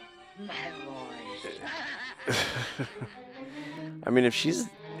 My voice. I mean, if she's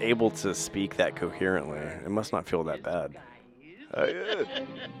able to speak that coherently, it must not feel that bad. That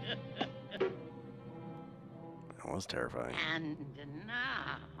was terrifying. And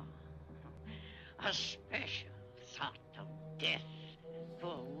now, a special thought of death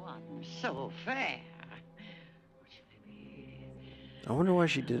for one so fair. Which may be I wonder why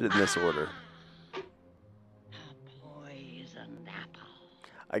she did it in this order. a poisoned apple.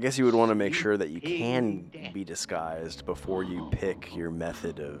 I guess you would want to make sure that you can be disguised before you pick your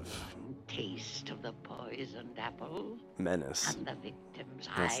method of Taste of the poisoned apple, menace. and the victim's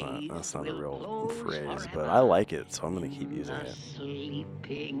That's eyes not a will real close phrase, but forever. I like it, so I'm gonna keep using The it.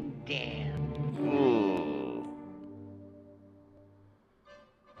 sleeping dead. Ooh.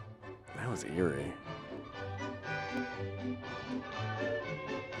 That was eerie.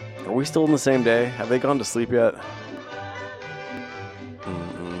 Are we still in the same day? Have they gone to sleep yet?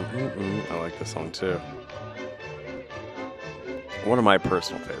 I like this song too. One of my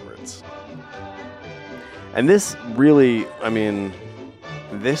personal favorites. And this really, I mean,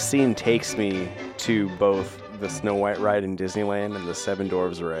 this scene takes me to both the Snow White ride in Disneyland and the Seven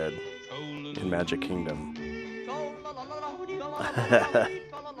Dwarfs ride in Magic Kingdom.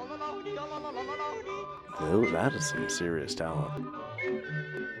 Ooh, that is some serious talent.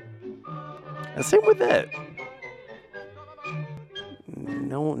 And same with that.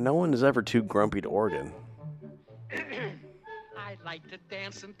 No one is ever too grumpy to organ. I'd like to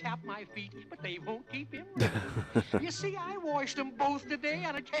dance and tap my feet, but they won't keep him. You see, I washed them both today,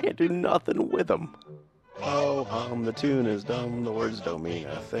 and I Can't do nothing with them. Oh, the tune is dumb, the words don't mean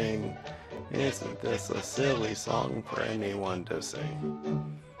a thing. Isn't this a silly song for anyone to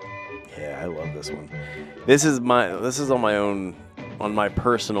sing? Yeah, I love this one. This is on my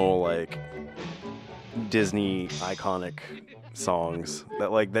personal, like, Disney iconic songs that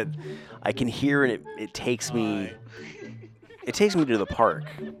I can hear, and it takes me to the park.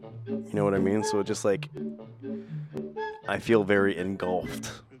 You know what I mean? So it just, like, I feel very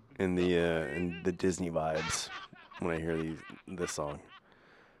engulfed in the Disney vibes when I hear this song.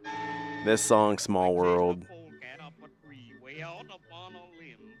 This song, Small World.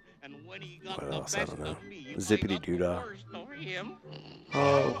 What else? I don't know. Zippity Doodah.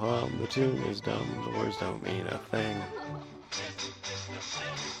 Oh, the tune is dumb. The words don't mean a thing.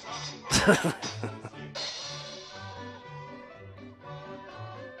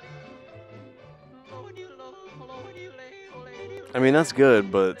 I mean, that's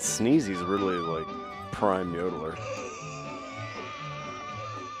good, but Sneezy's really, like, prime yodeler.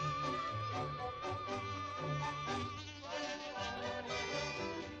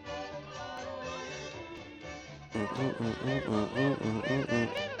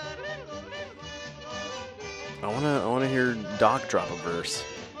 I wanna hear Doc drop a verse.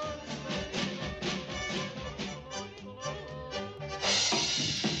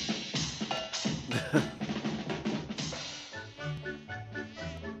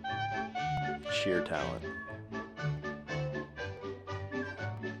 Sheer talent.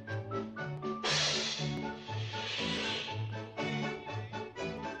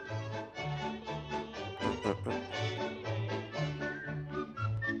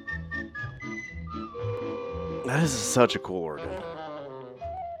 That is such a cool organ.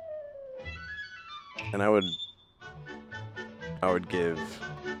 And I would give,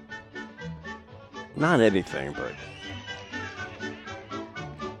 not anything, but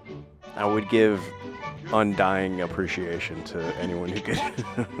I would give undying appreciation to anyone who could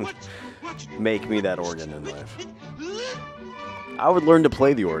make me that organ in life. I would learn to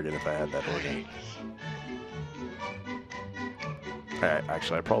play the organ if I had that organ.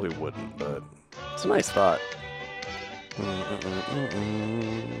 Actually, I probably wouldn't, but it's a nice thought.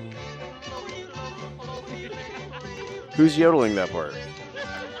 Who's yodeling that part?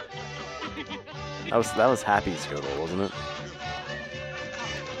 That was Happy's yodel, wasn't it?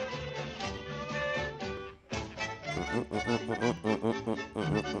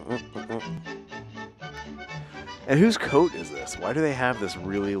 And whose coat is this? Why do they have this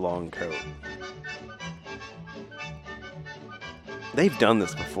really long coat? They've done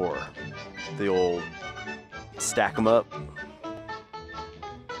this before. The old stack them up.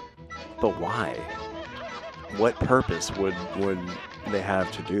 But why? What purpose would they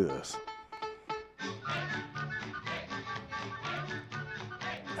have to do this?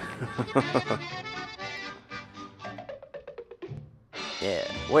 Yeah.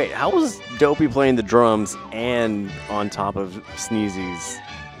 Wait, how was Dopey playing the drums and on top of Sneezy's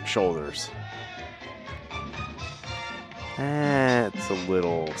shoulders? That's a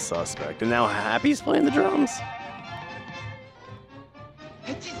little suspect. And now Happy's playing the drums?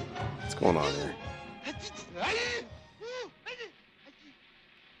 What's going on here?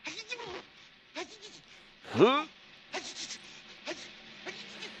 Huh?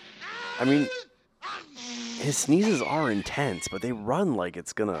 I mean, his sneezes are intense, but they run like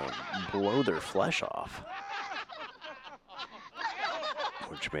it's gonna blow their flesh off.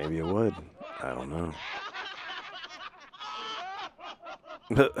 Which maybe it would. I don't know.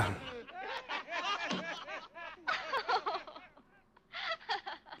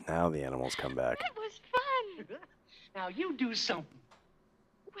 Now the animals come back. That was fun. Now you do something.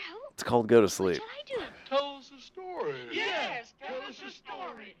 Well, It's called Go to what Sleep. shall I do? Tell us a story. Yes, tell us a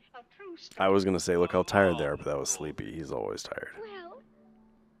story. A true story. I was gonna say, look how tired they are, but that was Sleepy. He's always tired. Well,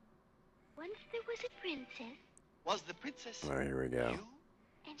 once there was a princess, Was the princess All right, here we go. you?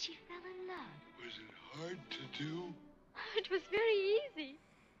 and she fell in love. Was it hard to do? It was very easy.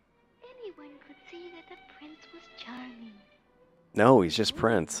 Anyone could see that the prince was charming. No, he's just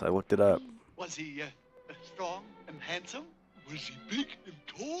Prince. I looked it up. Was he strong and handsome? Was he big and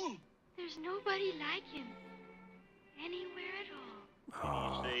tall? There's nobody like him anywhere at all.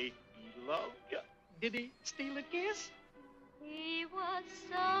 Aw. Say he loved you. Did he steal a kiss? He was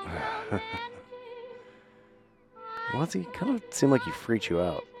so romantic. Was he? Kind of seemed like he freaked you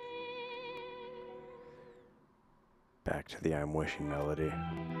out. Back to the I'm Wishing melody.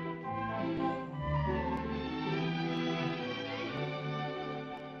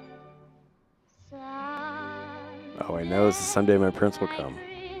 Oh, I know. This is Someday My Prince Will Come.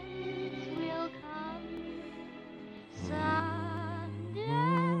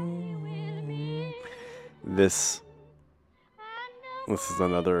 This is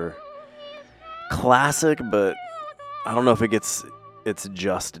another classic, but I don't know if it gets its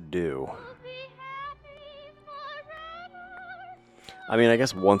just due. I mean, I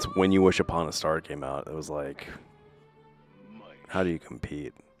guess once When You Wish Upon a Star came out, it was like, how do you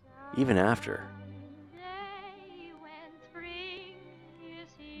compete? Even after.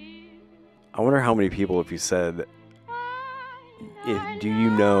 I wonder how many people, if you said, do you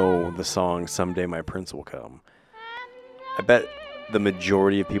know the song Someday My Prince Will Come? I bet the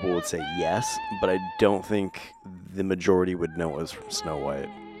majority of people would say yes, but I don't think the majority would know it was from Snow White.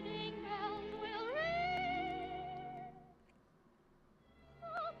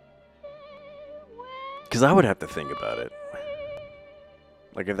 Because I would have to think about it.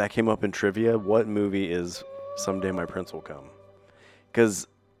 Like, if that came up in trivia, what movie is Someday My Prince Will Come? Because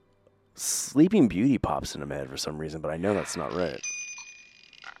Sleeping Beauty pops into my head for some reason, but I know that's not right.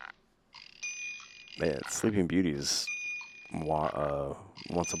 Man, Sleeping Beauty is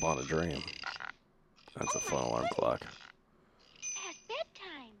Once Upon a Dream. That's a fun alarm clock. Past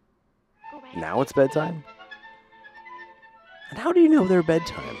bedtime. Go right Now ahead. it's bedtime? And how do you know their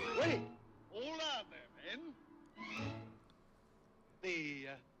bedtime? Wait, hold on there, men. The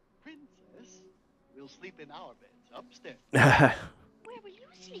princess will sleep in our beds upstairs. Where will you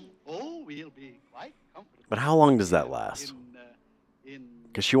sleep? Oh, we'll be quite comfortable. But how long does that last? In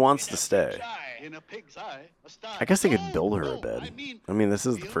Because she wants to stay. in a pig's eye, a sty. I guess they could No, build her no, a bed. I I mean, this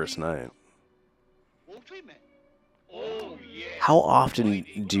is the we'll first be night. poultry men. Oh, yeah. How often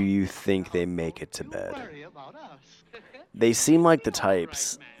do you think they make it to You bed? worry about us. They seem like the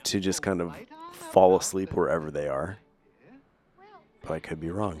types to just kind of fall asleep wherever they are. Well, But I could be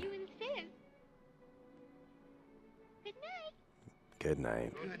wrong. you insist. Good night. Good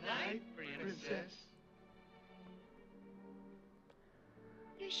night. Good night, princess.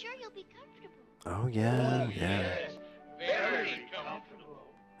 You're sure you'll be comfortable? Oh, yeah, yeah. Yes, very comfortable.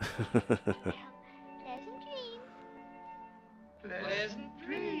 Well, pleasant dreams. Pleasant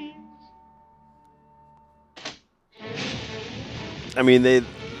dreams. I mean,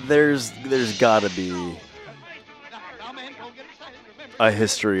 there's got to be Now, man, don't get excited. Remember, a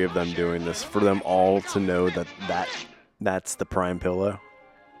history of them doing this for them all to know that's the prime pillow.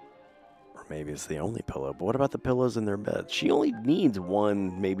 Or maybe it's the only pillow. But what about the pillows in their bed? She only needs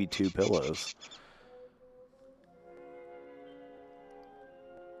one, maybe two pillows.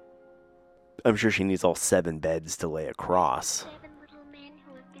 I'm sure she needs all 7 beds to lay across. 7 little men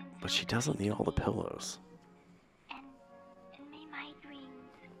who have been But so she doesn't need all the pillows. And may my dreams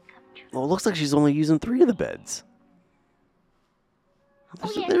come true. Well, it looks like she's only using 3 of the beds.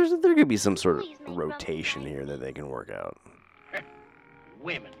 There could be some sort of rotation here that they can work out.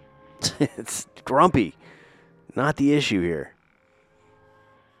 Women. It's grumpy. Not the issue here.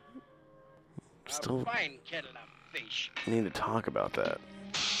 Still A fine kettle of fish. need to talk about that.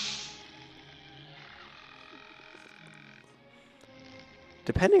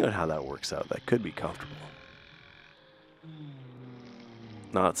 Depending on how that works out, that could be comfortable.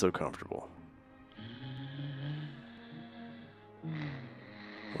 Not so comfortable.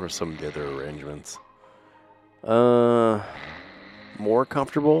 What are some of the other arrangements? More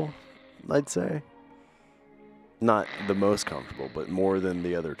comfortable, I'd say. Not the most comfortable, but more than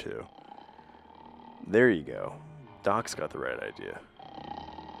the other two. There you go. Doc's got the right idea.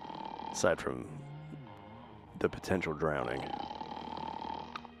 Aside from the potential drowning.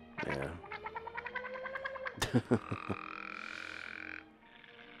 Yeah.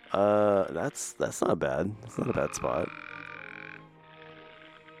 That's not bad. That's not a bad spot.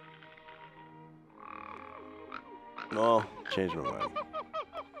 Oh, changed my mind.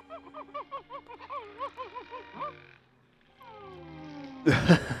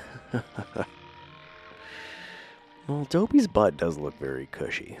 Well, Dopey's butt does look very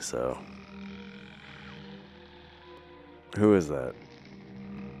cushy, so. Who is that?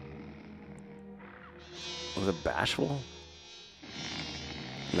 Was it Bashful?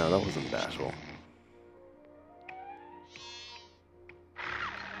 No, that wasn't Bashful.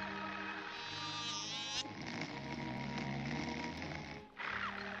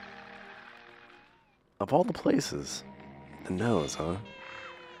 Of all the places, the nose, huh?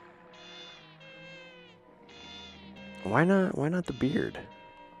 Why not? Why not the beard?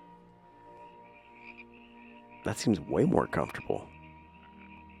 That seems way more comfortable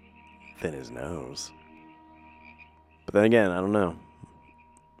than his nose. But then again, I don't know.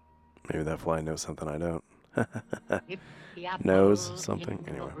 Maybe that fly knows something I don't. If the apple Knows something?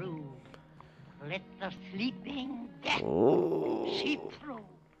 in the Anyway. room, let the sleeping death Oh. seep through.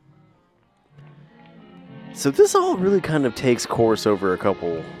 So this all really kind of takes course over a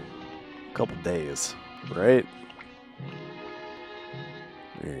couple days, right?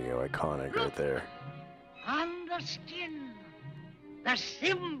 There you go, iconic right there. On the skin, the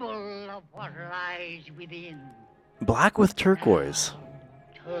symbol of what lies within. Black with turquoise.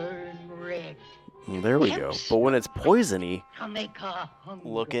 Turn red Well, there we go. But when it's poisony to make a hunger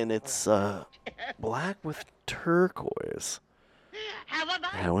looking, it's for black with turquoise. Have a bite.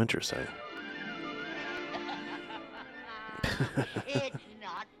 How interesting. It's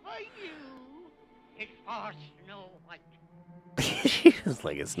not for you. It's for Snow White. She's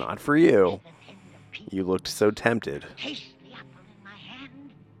like, it's not for you. With a tender peach. You looked so tempted. Taste the apple in my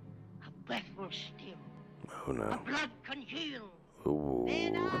hand. A breath will still. Oh A no. blood congeal. Ooh.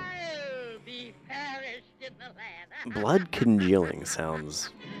 Then I'll be fairest in the land. Blood congealing sounds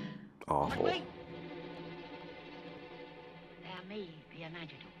But awful. wait. There may be an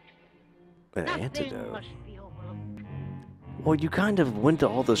antidote. An Nothing antidote. must be overlooked. Well, you kind of went to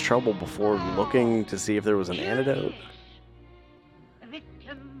all this trouble before looking to see if there was an antidote. The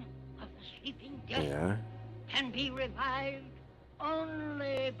victim of the sleeping death Yeah. can be revived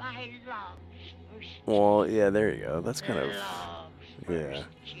only by love's first Well, yeah, there you go. That's kind of. love's yeah. first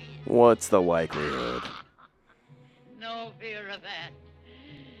kiss. What's the likelihood? No fear of that.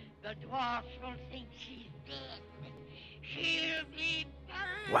 The dwarfs will think she's dead. She'll be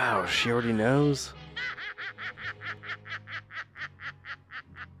buried. Wow, she already knows?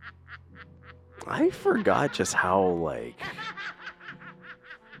 I forgot just how, like,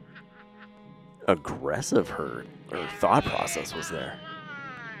 aggressive her thought process was there.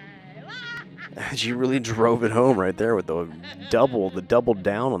 She really drove it home right there with the double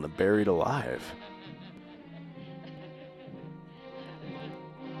down on the buried alive.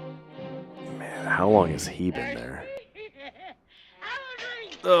 Man, how long has he been there?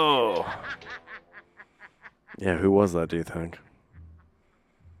 Oh. Yeah, who was that, do you think?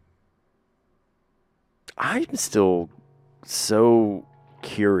 I'm still so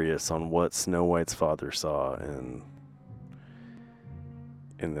curious on what Snow White's father saw in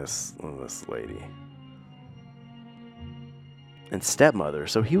this lady. And stepmother,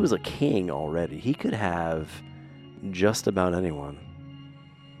 so he was a king already. He could have just about anyone.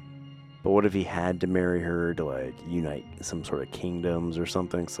 But what if he had to marry her to, like, unite some sort of kingdoms or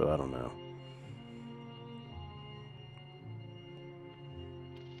something? So I don't know.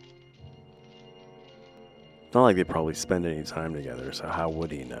 It's not like they probably spend any time together, so how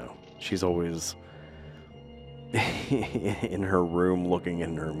would he know? She's always in her room looking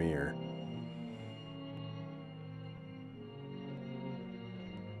in her mirror.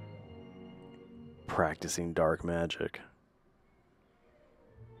 Practicing dark magic.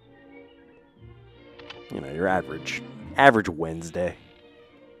 You know, your average Wednesday.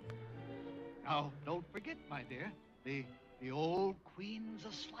 Now, don't forget, my dear, the old queen's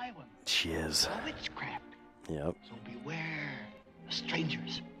a sly one. She is. A witchcraft. Yep. So beware of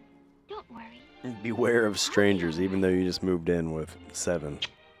strangers. Don't worry. Beware of strangers, even though you just moved in with 7.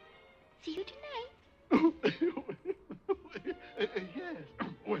 See you tonight. Yes.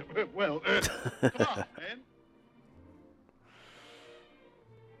 Well, come on, man.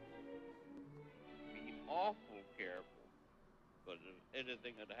 Be awful careful, but if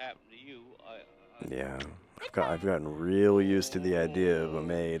anything had happened to you, I Yeah, I've gotten real used to the idea of a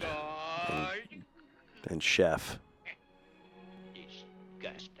maid and chef.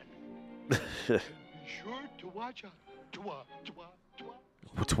 Disgusting. Be sure to watch out.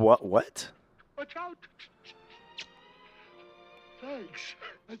 What? What? Watch out. Thanks.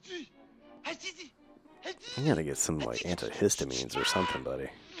 I'm gonna get some, like, antihistamines or something, buddy.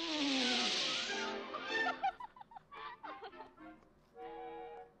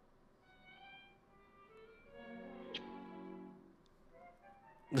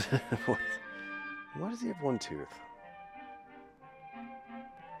 Why does he have one tooth?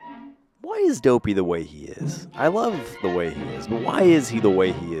 Why is Dopey the way he is? I love the way he is, but why is he the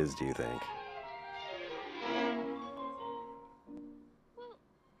way he is, do you think?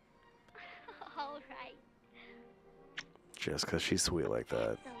 All right. Just because she's sweet like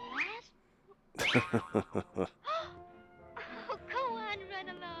that. The last. Oh, go on, run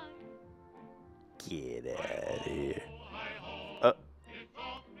along. Get out of here.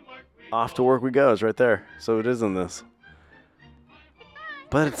 Off to work we go. It's right there. So it is in this.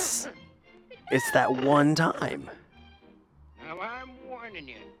 But it's that one time. Now I'm warning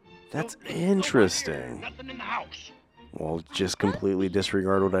you. That's Don't leave interesting. Nothing in the house. Well, just completely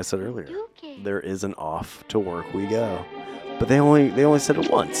disregard what I said earlier. There is an off to work we go. But they only said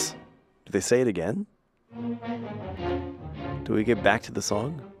it once. Do they say it again? Do we get back to the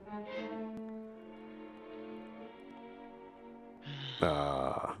song?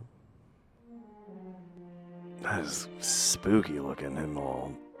 That is spooky looking, him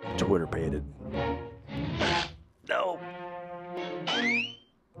all Twitter-pated. No!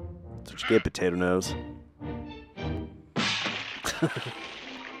 That's what you get, potato nose. Yeah,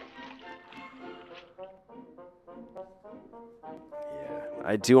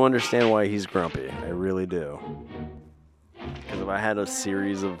 I do understand why he's grumpy. I really do. Because if I had a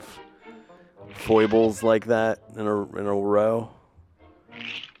series of foibles like that in a row,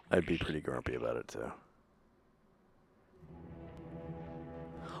 I'd be pretty grumpy about it too.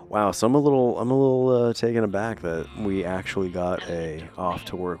 Wow, so I'm a little taken aback that we actually got a off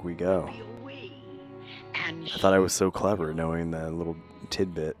to work we go. I thought I was so clever knowing that little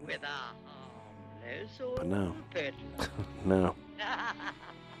tidbit, With a harmless old but no, pet. no. A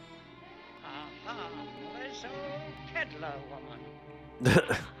harmless old peddler woman.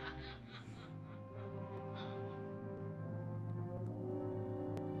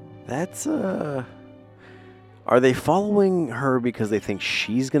 That's Are they following her because they think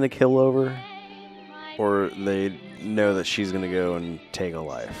she's gonna kill over, or they know that she's gonna go and take a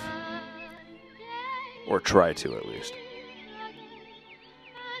life, or try to at least?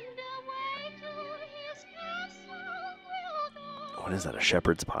 What is that? A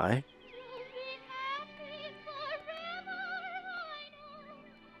shepherd's pie?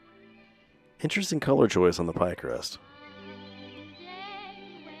 Interesting color choice on the pie crust.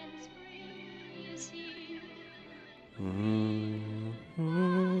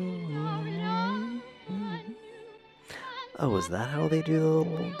 Oh, is that how they do the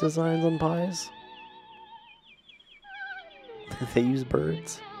little designs on pies? They use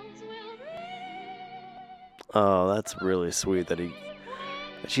birds? Oh, that's really sweet that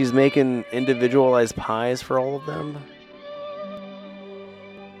she's making individualized pies for all of them.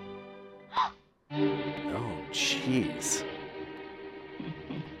 Oh, jeez.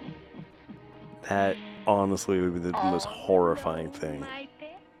 That honestly would be the most horrifying thing My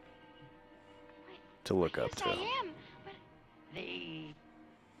pet, to look up Yes, to. I am. But the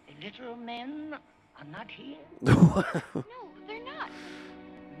little men are not here. no, they're not.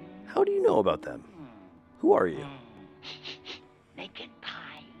 How do you know about them? Who are you? Making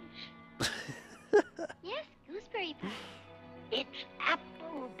pies. Yes, gooseberry pie. It's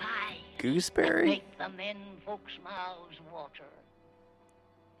apple pie. Gooseberry? Make the men folks' mouths water.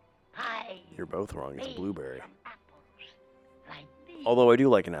 Pie. You're both wrong. It's made blueberry. from apples like these. Although I do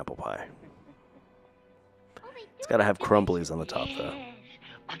like an apple pie. Oh, they It's do got to have look crumblies on the top, though. Yes,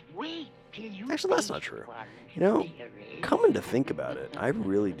 but wait till you Actually, that's not taste true. one, You know, dearie. coming to think about it, I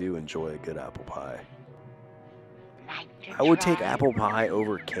really do enjoy a good apple pie. Like to I would take try apple pie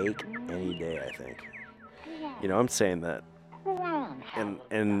over cake any day, I think. You know, I'm saying that, Go on,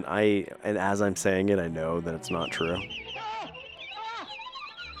 and as I'm saying it, I know that it's not true.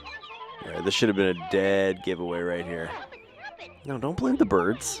 Yeah, this should have been a dead giveaway right here. No, don't blame the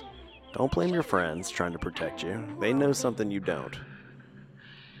birds. Don't blame your friends trying to protect you. They know something you don't.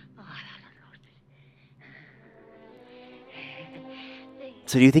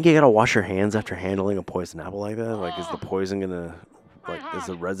 So do you think you gotta wash your hands after handling a poisoned apple like that? Like, is the poison gonna, is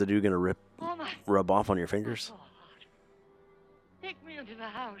the residue gonna rub off on your fingers? Take me into the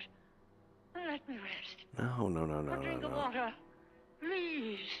house and let me rest. No, no, no, no, A no, drink of no. water,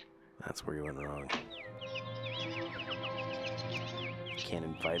 please. That's where you went wrong. Can't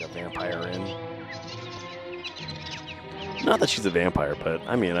invite a vampire in. Not that she's a vampire, but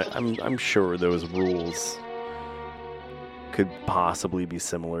I mean, I'm sure those rules could possibly be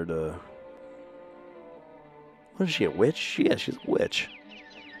similar to. What is she, a witch? Yeah, she's a witch.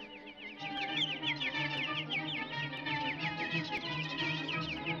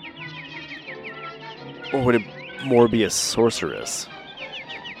 Or would it more be a sorceress?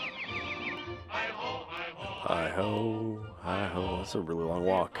 Hi ho, hi ho. That's a really long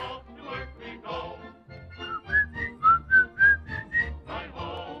walk.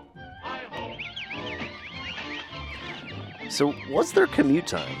 So, what's their commute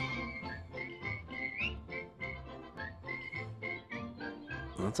time?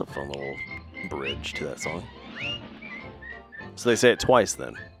 That's a fun little bridge to that song. So they say it twice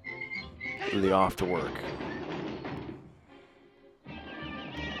then. Really off to work.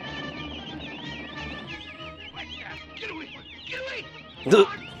 Get away! Get away! Ugh.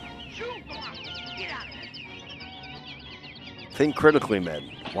 Shoot! Get out! Think critically, Med.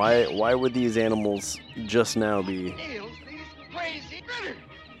 Why would these animals just now be Nails these crazy critters!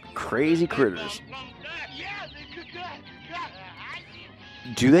 crazy critters? Yeah, they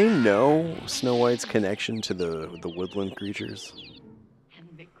could Do they know Snow White's connection to the woodland creatures?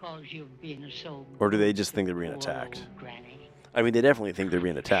 And because you've been so Or do they just think they're being attacked? good, Granny, I mean, they definitely think they're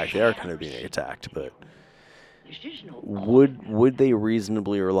being attacked. They are kind of being attacked, but this is no would they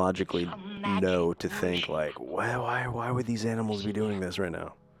reasonably or logically know to think like, why would these animals be doing this right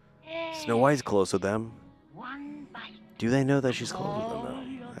now? Snow White's close with them. one bite. Do they know that she's close with them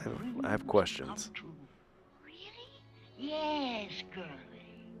though? I have questions. Really? Yes, girlie.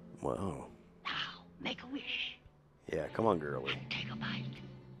 Whoa. Now, make a wish. Yeah, come on, girly. Take a bite.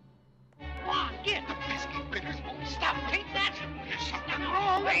 Come on, get the pesky critters won't stop. Take that! There's something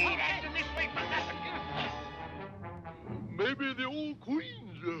wrong! Wait, after this way, Professor! Maybe the old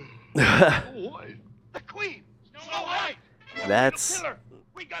queen's Snow White. The Queen! Snow White! That's Kill her!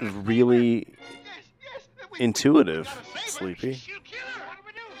 We gotta save her. really Yes, yes, we intuitive, gotta save her. Sleepy. She'll kill her! What do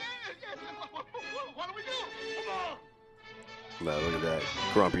we do? Yes, what do we do? Come on! No, look at that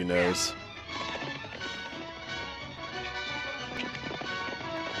grumpy nose.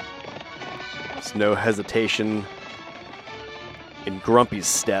 There's no hesitation in Grumpy's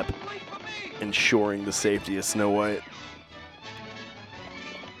step, Wait for me! ensuring the safety of Snow White.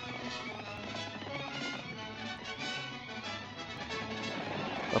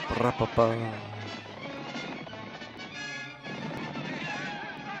 Ba-ba-ba-ba.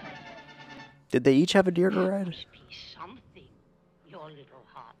 Did they each have a deer to ride? Must be something your little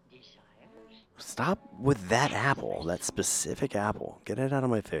heart desires. Stop with that apple, that specific apple. Get it out of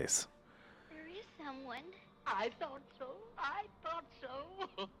my face. There is someone. I thought so. I thought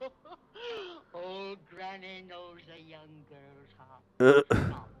so. Old Granny knows a young girl's heart.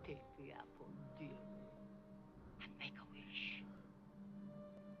 Now take the apple, dear, and make a wish.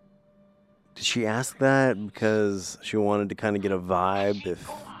 Did she ask that because she wanted to kind of get a vibe if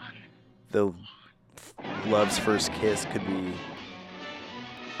the love's first kiss could be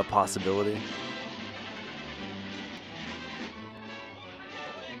a possibility?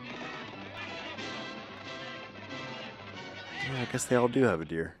 Yeah, I guess they all do have a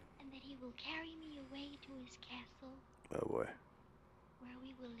deer. And that he will carry me away to his castle, Oh boy. where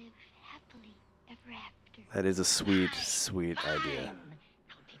we will live happily ever after. That is a sweet, sweet idea.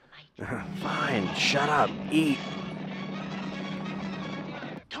 Fine, shut up, eat.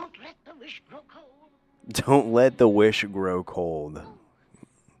 Don't let the wish grow cold. Don't let the wish grow cold.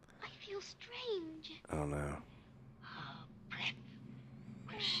 I feel strange. Oh no. Our breath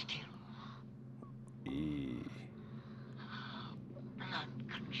will still. E- Blood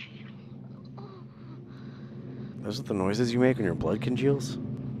congeal. Those are the noises you make when your blood congeals?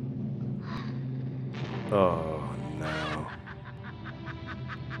 Oh no.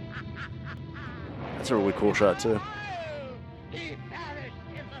 That's a really cool shot too. He perished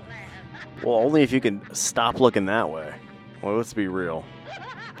in the land. Well, only if you can stop looking that way. Well, let's be real.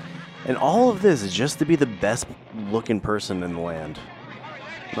 And all of this is just to be the best looking person in the land.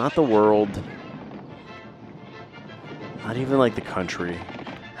 Not the world. Not even like the country.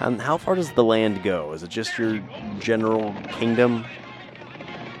 How far does the land go? Is it just your general kingdom?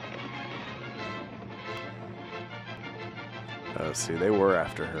 Oh, see, they were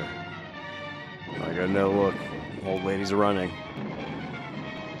after her. I go, no, look, old lady's running.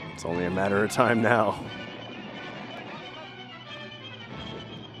 It's only a matter of time now.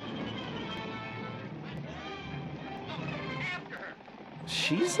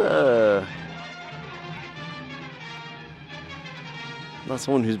 She's not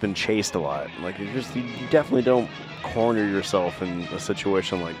someone who's been chased a lot. Like you definitely don't corner yourself in a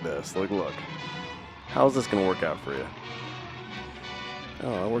situation like this. Like, look, how's this gonna work out for you?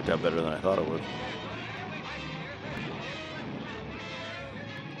 Oh, it worked out better than I thought it would.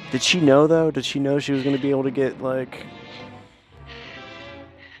 Did she know though? Did she know she was gonna be able to get like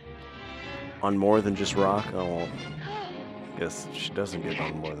on more than just rock? Oh well. Guess she doesn't get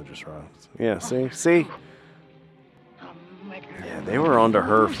on more than just rock. Yeah, see? Yeah, they were onto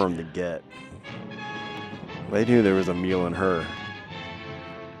her from the get. They knew there was a meal in her.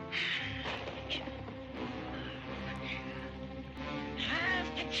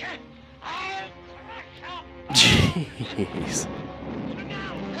 Jeez.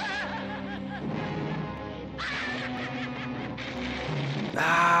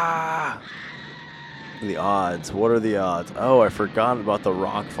 Ah! The odds. What are the odds? Oh, I forgot about the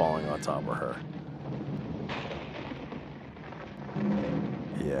rock falling on top of her.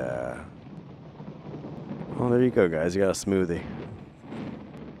 Yeah. Well, there you go, guys. You got a smoothie.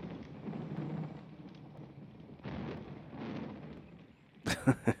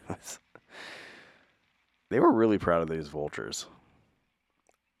 They were really proud of these vultures.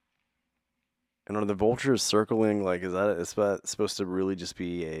 And are the vultures circling? Like, is that supposed to really just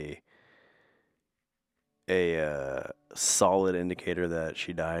be a solid indicator that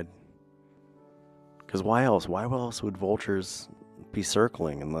she died? Because why else? Why else would vultures be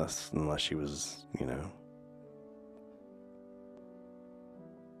circling unless she was,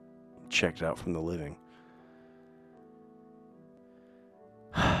 checked out from the living?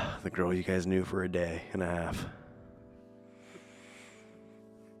 The girl you guys knew for a day and a half.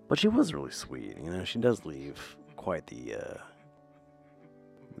 But she was really sweet, she does leave quite the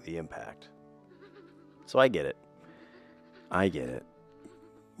impact. So I get it. An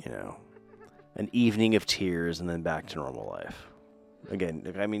evening of tears and then back to normal life.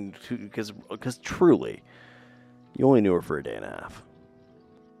 Again, I mean, because truly, you only knew her for a day and a half.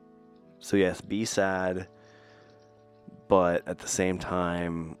 So yes, be sad, but at the same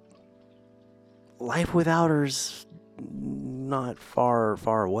time, life without her's not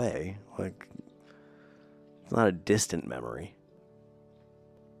far away. Like, it's not a distant memory.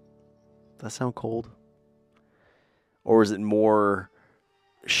 Does that sound cold? Or is it more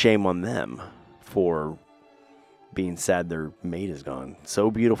shame on them for being sad their mate is gone?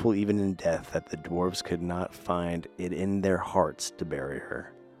 So beautiful even in death that the dwarves could not find it in their hearts to bury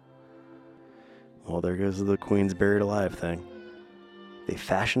her. Well, there goes the queen's buried alive thing. They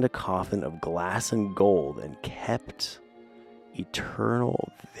fashioned a coffin of glass and gold and kept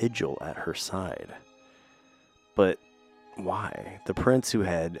eternal vigil at her side. But why? The prince, who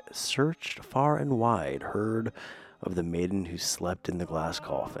had searched far and wide, heard of the maiden who slept in the glass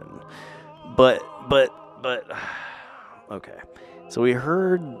coffin. But, okay. So we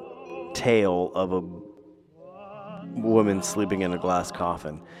heard tale of a woman sleeping in a glass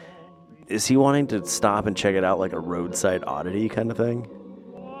coffin. Is he wanting to stop and check it out like a roadside oddity kind of thing?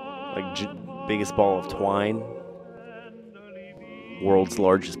 Like biggest ball of twine, world's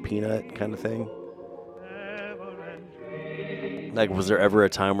largest peanut kind of thing. Like, was there ever a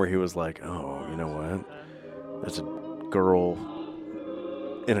time where he was like, oh, you know what? There's a girl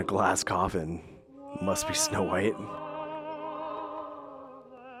in a glass coffin. Must be Snow White.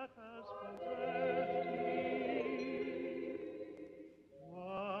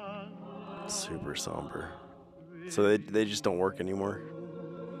 Super somber. So they just don't work anymore.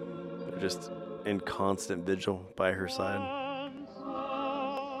 They're just in constant vigil by her side.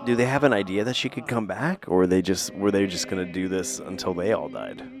 Do they have an idea that she could come back, or were they just gonna do this until they all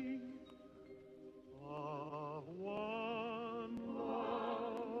died?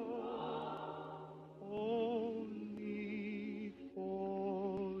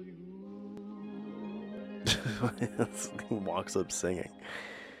 He walks up singing.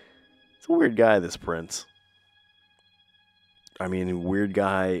 It's a weird guy, this prince. I mean, weird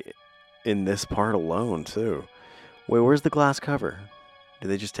guy in this part alone, too. Wait, where's the glass cover? Do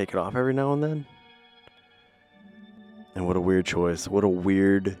they just take it off every now and then? And what a weird choice. What a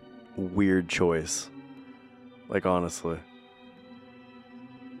weird choice. Like, honestly.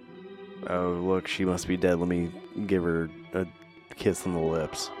 Oh, look, she must be dead. Let me give her a kiss on the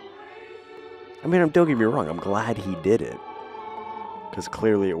lips. I mean, don't get me wrong. I'm glad he did it. Because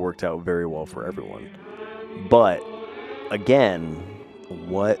clearly it worked out very well for everyone. But, again,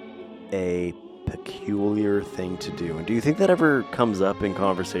 what a peculiar thing to do. And do you think that ever comes up in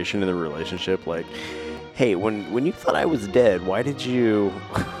conversation in the relationship? Like, hey, when you thought I was dead, why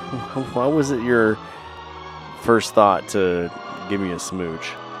was it your first thought to give me a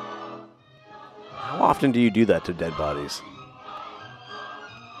smooch? How often do you do that to dead bodies?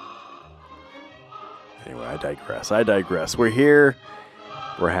 Anyway, I digress. We're here.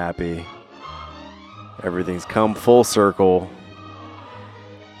 We're happy. Everything's come full circle.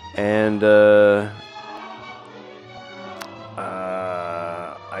 And, I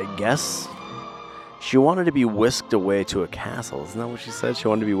guess she wanted to be whisked away to a castle. Isn't that what she said? She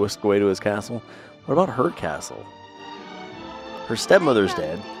wanted to be whisked away to his castle? What about her castle? Her stepmother's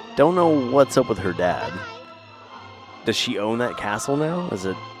dead. Don't know what's up with her dad. Does she own that castle now? Is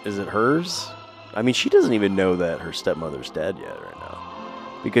it hers? I mean, she doesn't even know that her stepmother's dead yet right now.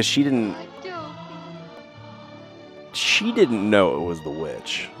 Because she didn't know it was the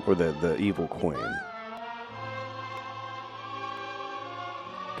witch or the evil queen.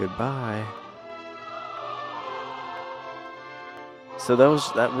 Goodbye. So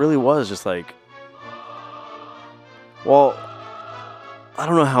that really was just like, well, I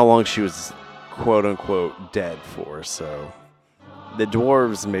don't know how long she was quote unquote dead for, so the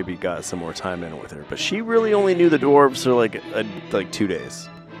dwarves maybe got some more time in with her, but she really only knew the dwarves for like 2 days.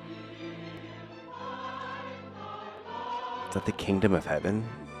 Is that the kingdom of heaven?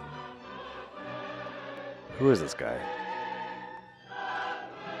 Who is this guy?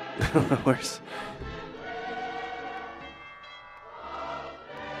 Where's...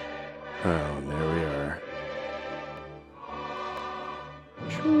 Oh, there we are.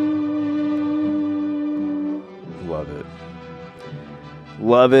 Love it.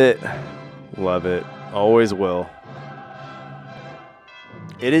 Love it. Love it. Always will.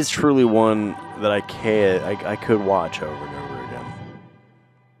 It is truly one that I could watch over and over again.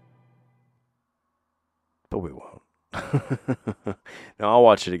 But we won't. No, I'll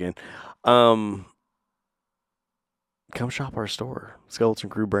watch it again. Come shop our store,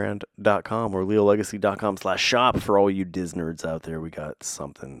 skeletoncrewbrand.com or leolegacy.com/shop for all you Diz nerds out there. We got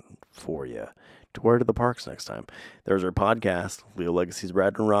something for you to wear to the parks next time. There's our podcast, Leo Legacy's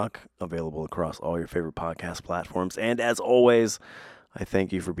Rad and Rock, available across all your favorite podcast platforms. And as always, I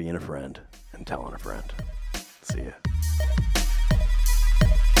thank you for being a friend and telling a friend. See ya.